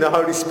receiving the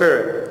Holy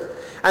Spirit.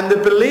 And the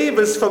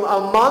believers from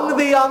among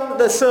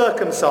the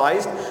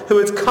circumcised who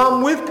had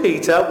come with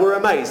Peter were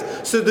amazed.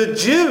 So the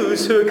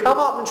Jews who had come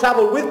up and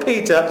travelled with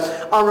Peter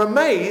are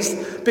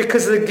amazed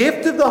because the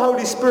gift of the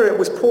Holy Spirit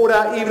was poured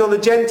out even on the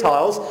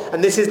Gentiles.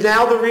 And this is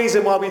now the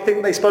reason why we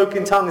think they spoke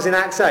in tongues in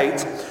Acts 8.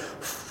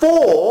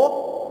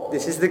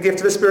 This is the gift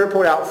of the Spirit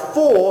poured out,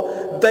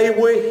 for they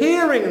were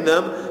hearing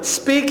them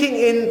speaking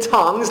in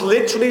tongues,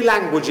 literally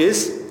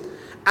languages,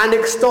 and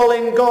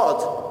extolling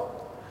God.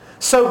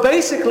 So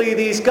basically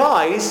these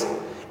guys,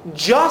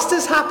 just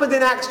as happened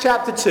in Acts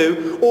chapter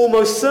 2,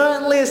 almost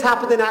certainly as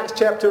happened in Acts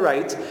chapter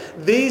 8,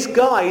 these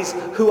guys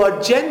who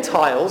are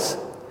Gentiles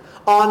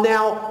are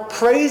now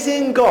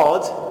praising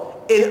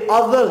God in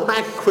other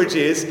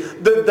languages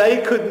that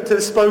they couldn't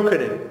have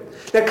spoken in.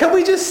 Now can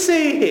we just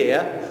see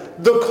here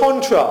the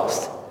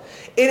contrast?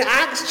 In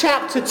Acts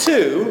chapter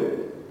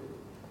 2,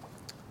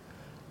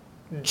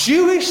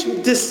 Jewish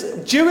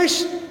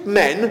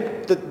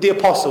men, the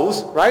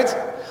apostles, right,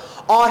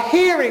 are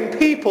hearing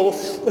people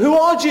who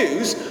are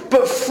Jews,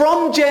 but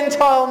from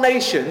Gentile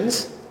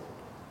nations,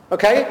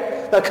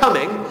 okay, they're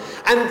coming,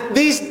 and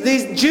these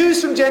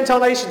Jews from Gentile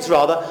nations,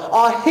 rather,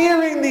 are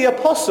hearing the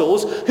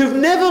apostles who've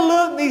never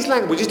learned these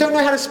languages, don't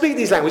know how to speak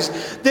these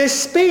languages. They're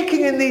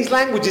speaking in these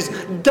languages,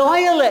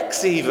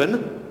 dialects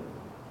even.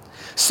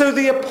 So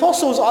the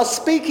apostles are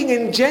speaking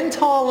in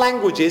Gentile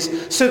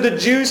languages so the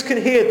Jews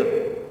can hear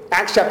them.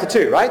 Acts chapter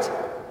 2, right?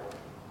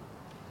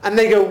 And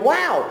they go,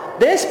 wow,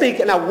 they're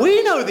speaking. Now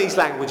we know these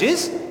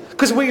languages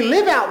because we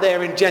live out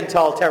there in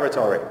Gentile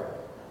territory.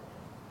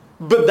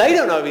 But they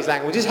don't know these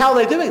languages. How are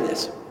they doing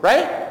this,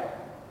 right?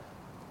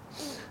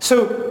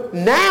 So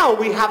now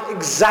we have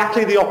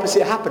exactly the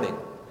opposite happening.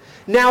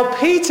 Now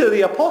Peter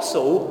the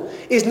apostle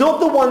is not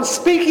the one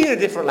speaking in a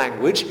different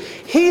language.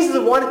 He's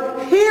the one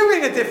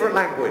hearing a different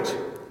language.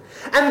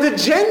 And the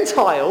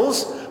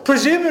Gentiles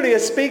presumably are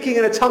speaking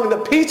in a tongue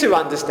that Peter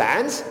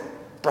understands,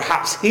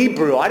 perhaps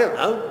Hebrew, I don't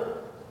know.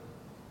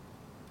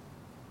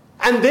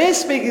 And they're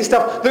speaking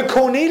stuff that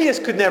Cornelius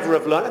could never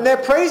have learned, and they're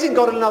praising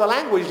God in another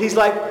language. He's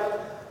like,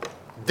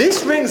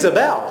 this rings a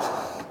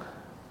bell.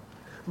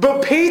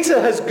 But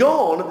Peter has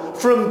gone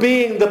from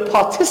being the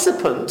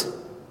participant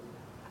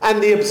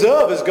and the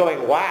observers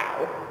going,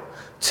 wow,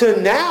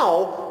 to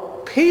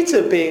now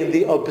Peter being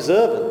the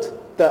observant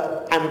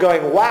and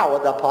going, wow,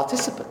 at the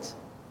participants.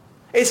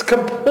 It's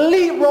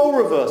complete role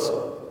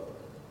reversal.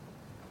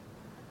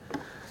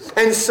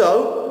 And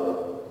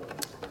so,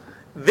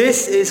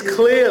 this is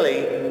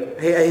clearly,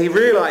 he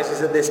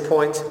realizes at this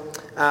point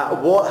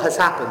what has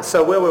happened.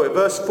 So where were we?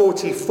 Verse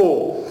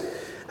 44.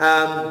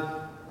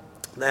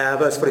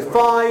 Verse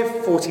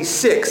 45,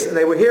 46. And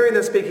they were hearing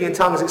them speaking in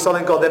tongues,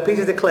 exalting God. Then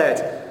Peter declared,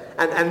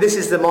 and this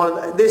is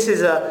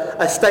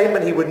a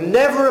statement he would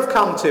never have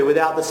come to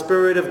without the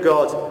Spirit of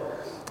God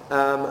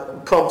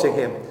prompting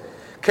him.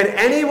 Can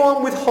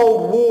anyone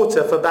withhold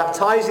water for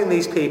baptizing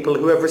these people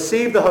who have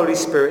received the Holy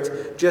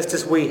Spirit just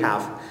as we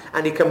have?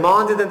 And he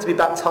commanded them to be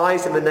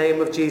baptized in the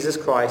name of Jesus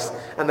Christ,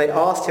 and they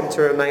asked him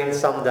to remain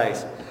some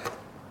days.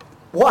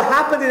 What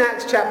happened in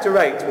Acts chapter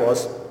 8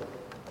 was,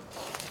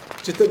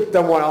 just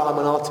don't worry,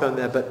 I'll turn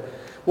there, but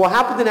what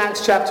happened in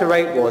Acts chapter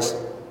 8 was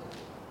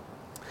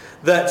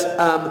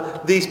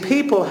that these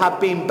people have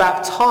been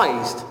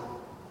baptized.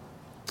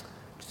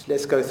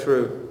 Let's go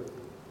through.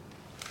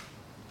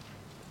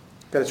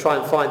 Going to try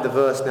and find the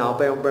verse now.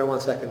 Bear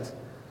 1 second.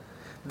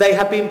 They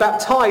had been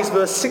baptized,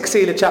 verse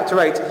 16 of chapter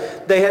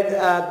 8. They had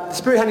the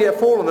Spirit hadn't yet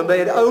fallen on them. They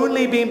had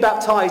only been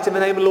baptized in the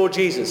name of the Lord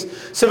Jesus.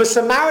 So the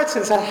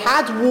Samaritans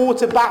had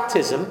water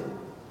baptism,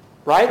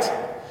 right?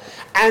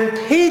 And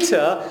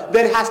Peter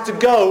then has to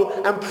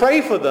go and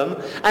pray for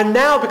them. And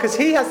now, because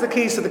he has the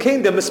keys to the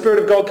kingdom, the Spirit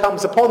of God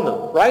comes upon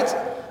them, right?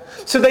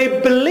 So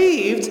they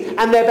believed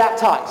and they're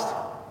baptized.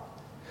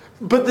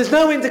 But there's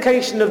no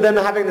indication of them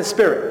having the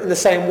Spirit in the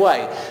same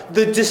way.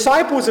 The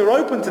disciples are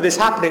open to this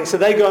happening, so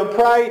they go and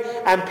pray,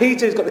 and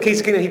Peter's got the keys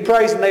to the kingdom, he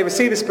prays, and they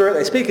receive the Spirit,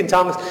 they speak in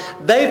tongues,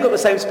 they've got the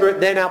same Spirit,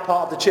 they're now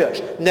part of the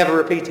church. Never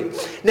repeated.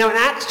 Now in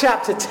Acts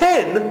chapter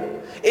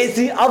 10, it's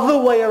the other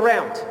way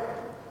around.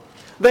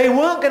 They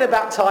weren't going to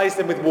baptize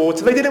them with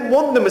water, they didn't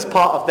want them as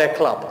part of their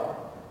club.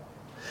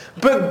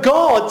 But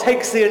God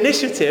takes the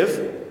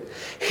initiative,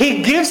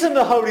 he gives them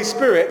the Holy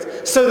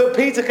Spirit, so that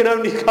Peter can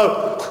only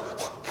go,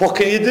 what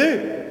can you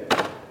do?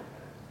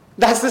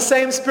 That's the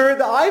same Spirit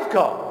that I've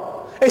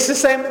got. It's the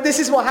same. This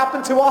is what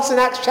happened to us in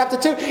Acts chapter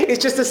 2.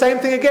 It's just the same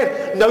thing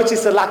again.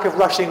 Notice the lack of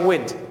rushing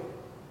wind.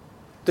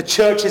 The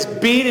church has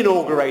been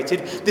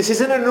inaugurated. This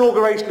isn't an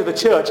inauguration of the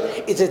church.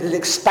 It's an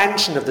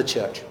expansion of the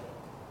church.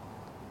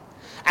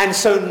 And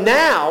so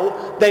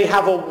now they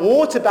have a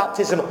water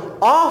baptism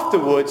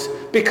afterwards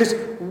because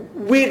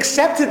we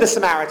accepted the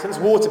Samaritans'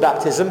 water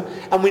baptism,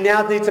 and we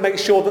now need to make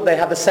sure that they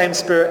have the same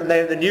Spirit and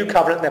they're in the new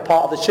covenant and they're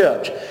part of the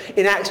church.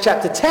 In Acts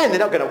chapter 10, they're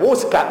not going to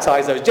water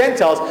baptize those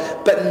Gentiles,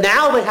 but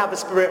now they have the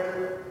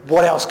Spirit.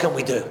 What else can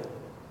we do?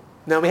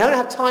 Now, we don't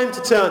have time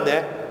to turn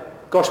there.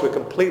 Gosh, we're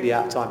completely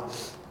out of time.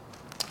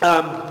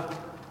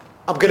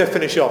 I'm going to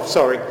finish off,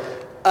 sorry.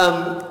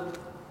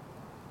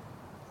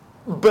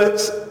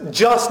 But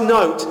just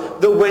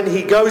note that when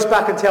he goes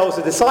back and tells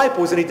the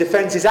disciples and he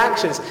defends his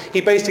actions,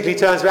 he basically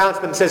turns around to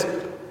them and says,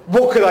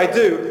 what could I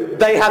do?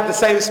 They have the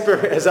same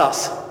Spirit as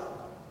us.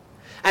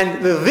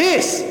 And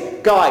this,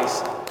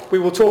 guys, we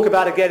will talk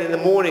about again in the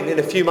morning in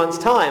a few months'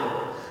 time,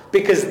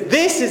 because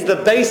this is the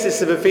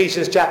basis of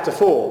Ephesians chapter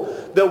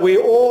 4, that we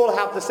all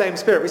have the same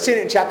Spirit. We've seen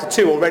it in chapter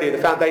 2 already, the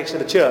foundation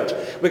of the church.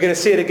 We're going to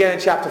see it again in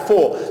chapter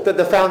 4, that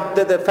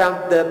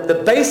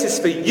the basis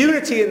for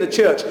unity in the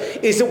church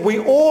is that we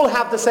all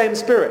have the same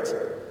Spirit.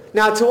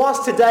 Now, to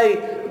us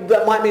today,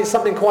 that might mean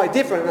something quite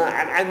different,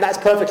 and that's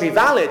perfectly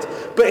valid.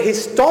 But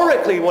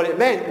historically, what it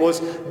meant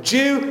was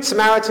Jew,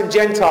 Samaritan,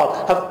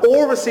 Gentile have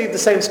all received the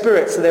same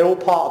Spirit, so they're all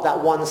part of that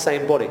one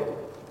same body.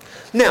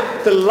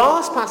 Now, the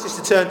last passage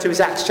to turn to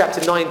is Acts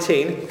chapter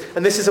 19,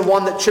 and this is the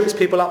one that trips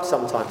people up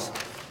sometimes.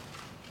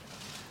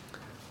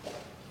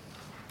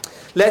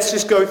 Let's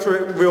just go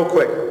through it real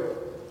quick.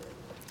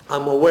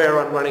 I'm aware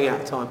I'm running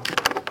out of time.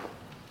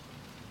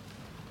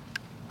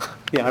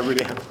 Yeah, I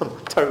really am. I'm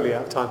totally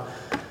out of time.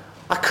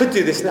 I could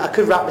do this. I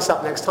could wrap this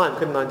up next time,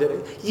 couldn't I?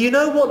 You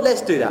know what?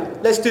 Let's do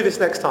that. Let's do this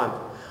next time.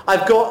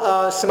 I've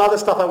got some other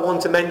stuff I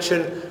want to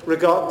mention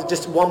regarding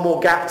just one more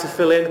gap to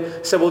fill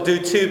in. So we'll do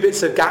 2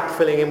 bits of gap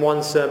filling in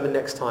one sermon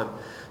next time.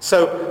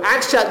 So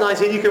Acts chapter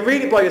 19, you can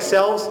read it by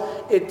yourselves.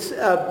 It's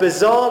a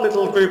bizarre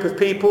little group of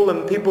people,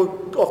 and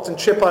people often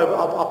trip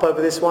up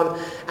over this one.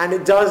 And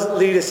it does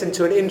lead us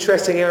into an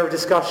interesting area of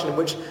discussion,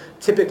 which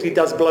typically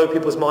does blow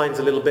people's minds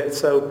a little bit.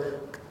 So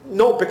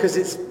not because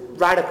it's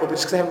radical, but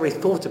just because they haven't really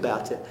thought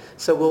about it.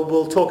 So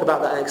we'll talk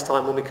about that next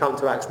time when we come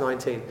to Acts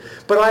 19.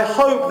 But I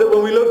hope that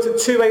when we looked at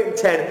 2, 8 and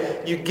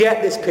 10, you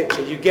get this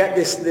picture, you get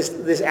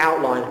this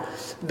outline.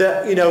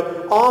 That, you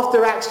know,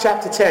 after Acts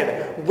chapter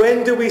 10,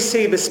 when do we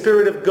see the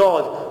Spirit of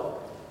God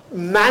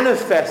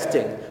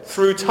manifesting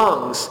through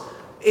tongues,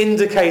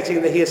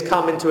 indicating that he has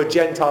come into a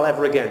Gentile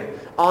ever again?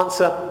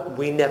 Answer,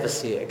 we never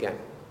see it again.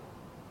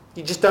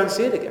 You just don't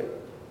see it again.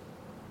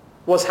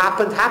 What's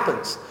happened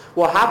happens.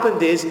 What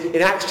happened is,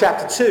 in Acts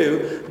chapter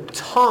 2,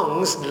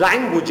 tongues,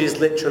 languages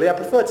literally, I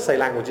prefer to say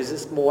languages,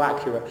 it's more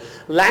accurate.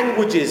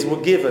 Languages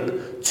were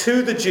given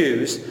to the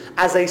Jews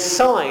as a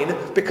sign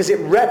because it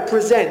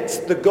represents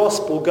the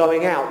gospel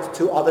going out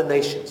to other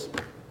nations.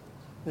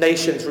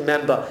 Nations,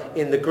 remember,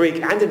 in the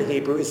Greek and in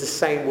Hebrew is the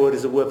same word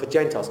as the word for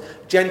Gentiles.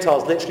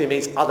 Gentiles literally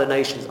means other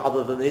nations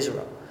other than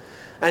Israel.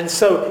 And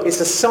so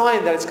it's a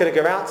sign that it's going to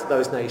go out to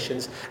those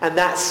nations, and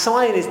that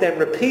sign is then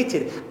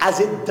repeated as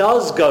it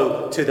does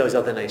go to those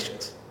other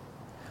nations.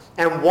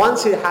 And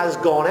once it has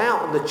gone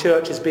out and the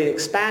church has been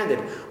expanded,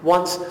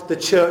 once the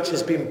church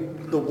has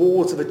been, the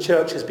walls of the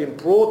church has been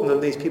broadened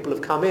and these people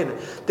have come in,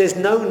 there's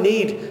no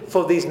need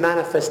for these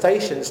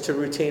manifestations to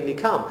routinely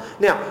come.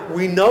 Now,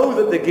 we know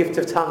that the gift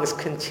of tongues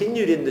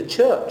continued in the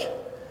church,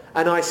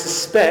 and I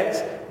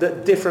suspect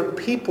that different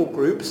people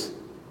groups,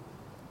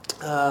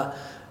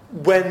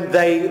 when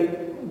they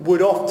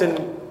would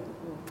often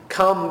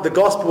come, the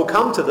gospel will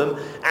come to them,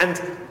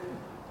 and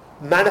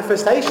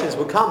manifestations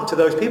will come to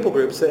those people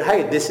groups that,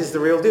 hey, this is the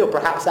real deal.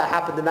 Perhaps that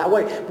happened in that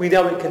way. We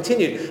know it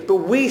continued. But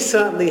we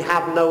certainly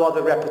have no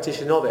other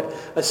repetition of it.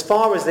 As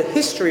far as the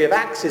history of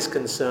Acts is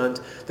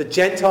concerned, the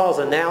Gentiles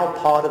are now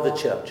part of the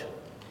church.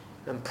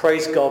 And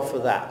praise God for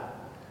that.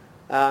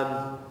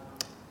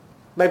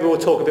 Maybe we'll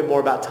talk a bit more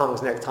about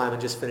tongues next time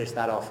and just finish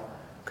that off,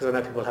 because I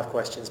know people have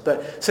questions.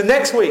 So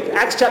next week,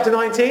 Acts chapter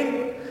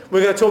 19,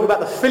 we're going to talk about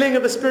the filling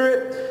of the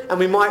Spirit, and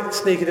we might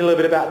sneak in a little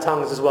bit about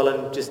tongues as well,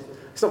 and just,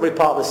 it's not really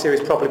part of the series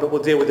properly, but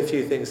we'll deal with a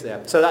few things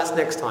there. So that's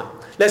next time.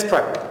 Let's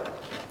pray.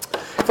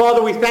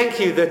 Father, we thank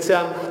you that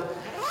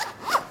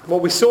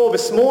what we saw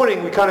this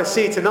morning, we kind of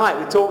see tonight.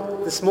 We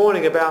talked this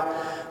morning about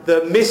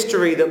the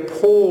mystery that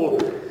Paul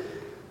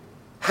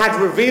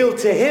had revealed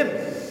to him.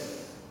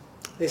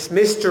 This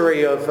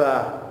mystery of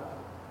the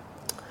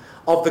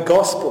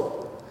gospel,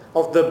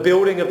 of the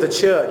building of the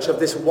church, of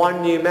this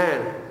one new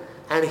man.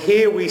 And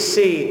here we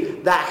see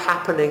that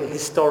happening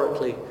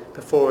historically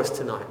before us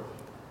tonight.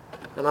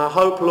 And I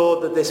hope,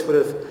 Lord, that this would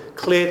have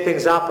cleared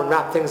things up and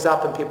wrapped things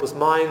up in people's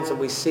minds, and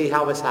we see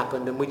how this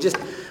happened. And we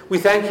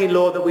thank you,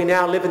 Lord, that we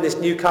now live in this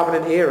new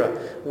covenant era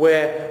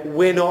where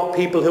we're not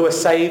people who are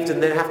saved and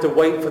then have to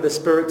wait for the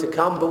Spirit to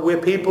come, but we're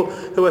people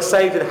who are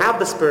saved and have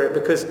the Spirit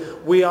because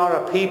we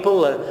are a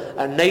people,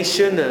 a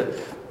nation,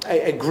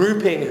 a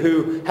grouping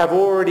who have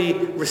already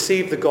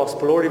received the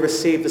gospel, already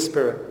received the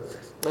Spirit.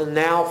 And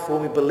now, for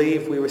we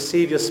believe, we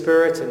receive your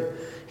Spirit, and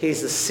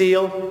he's the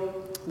seal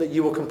that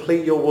you will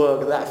complete your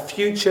work, that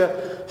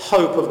future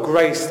hope of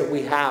grace that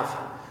we have,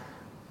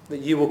 that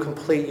you will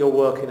complete your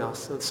work in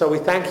us. And so we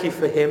thank you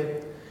for him.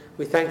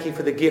 We thank you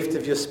for the gift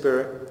of your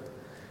Spirit.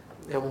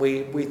 And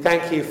we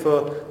thank you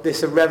for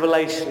this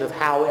revelation of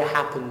how it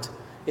happened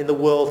in the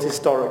world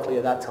historically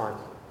at that time.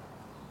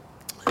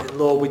 And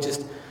Lord,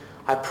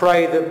 I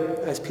pray that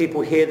as people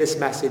hear this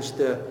message,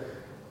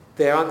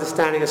 their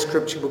understanding of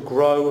Scripture will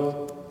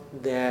grow,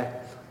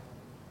 their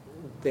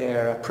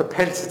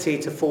propensity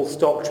to false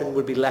doctrine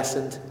would be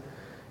lessened,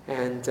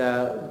 and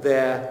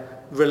their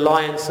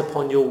reliance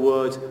upon your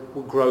word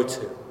will grow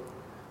too.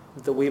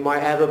 That we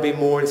might ever be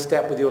more in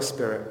step with your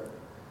Spirit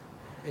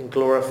and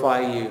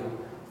glorify you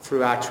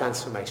through our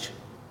transformation.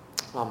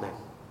 Amen.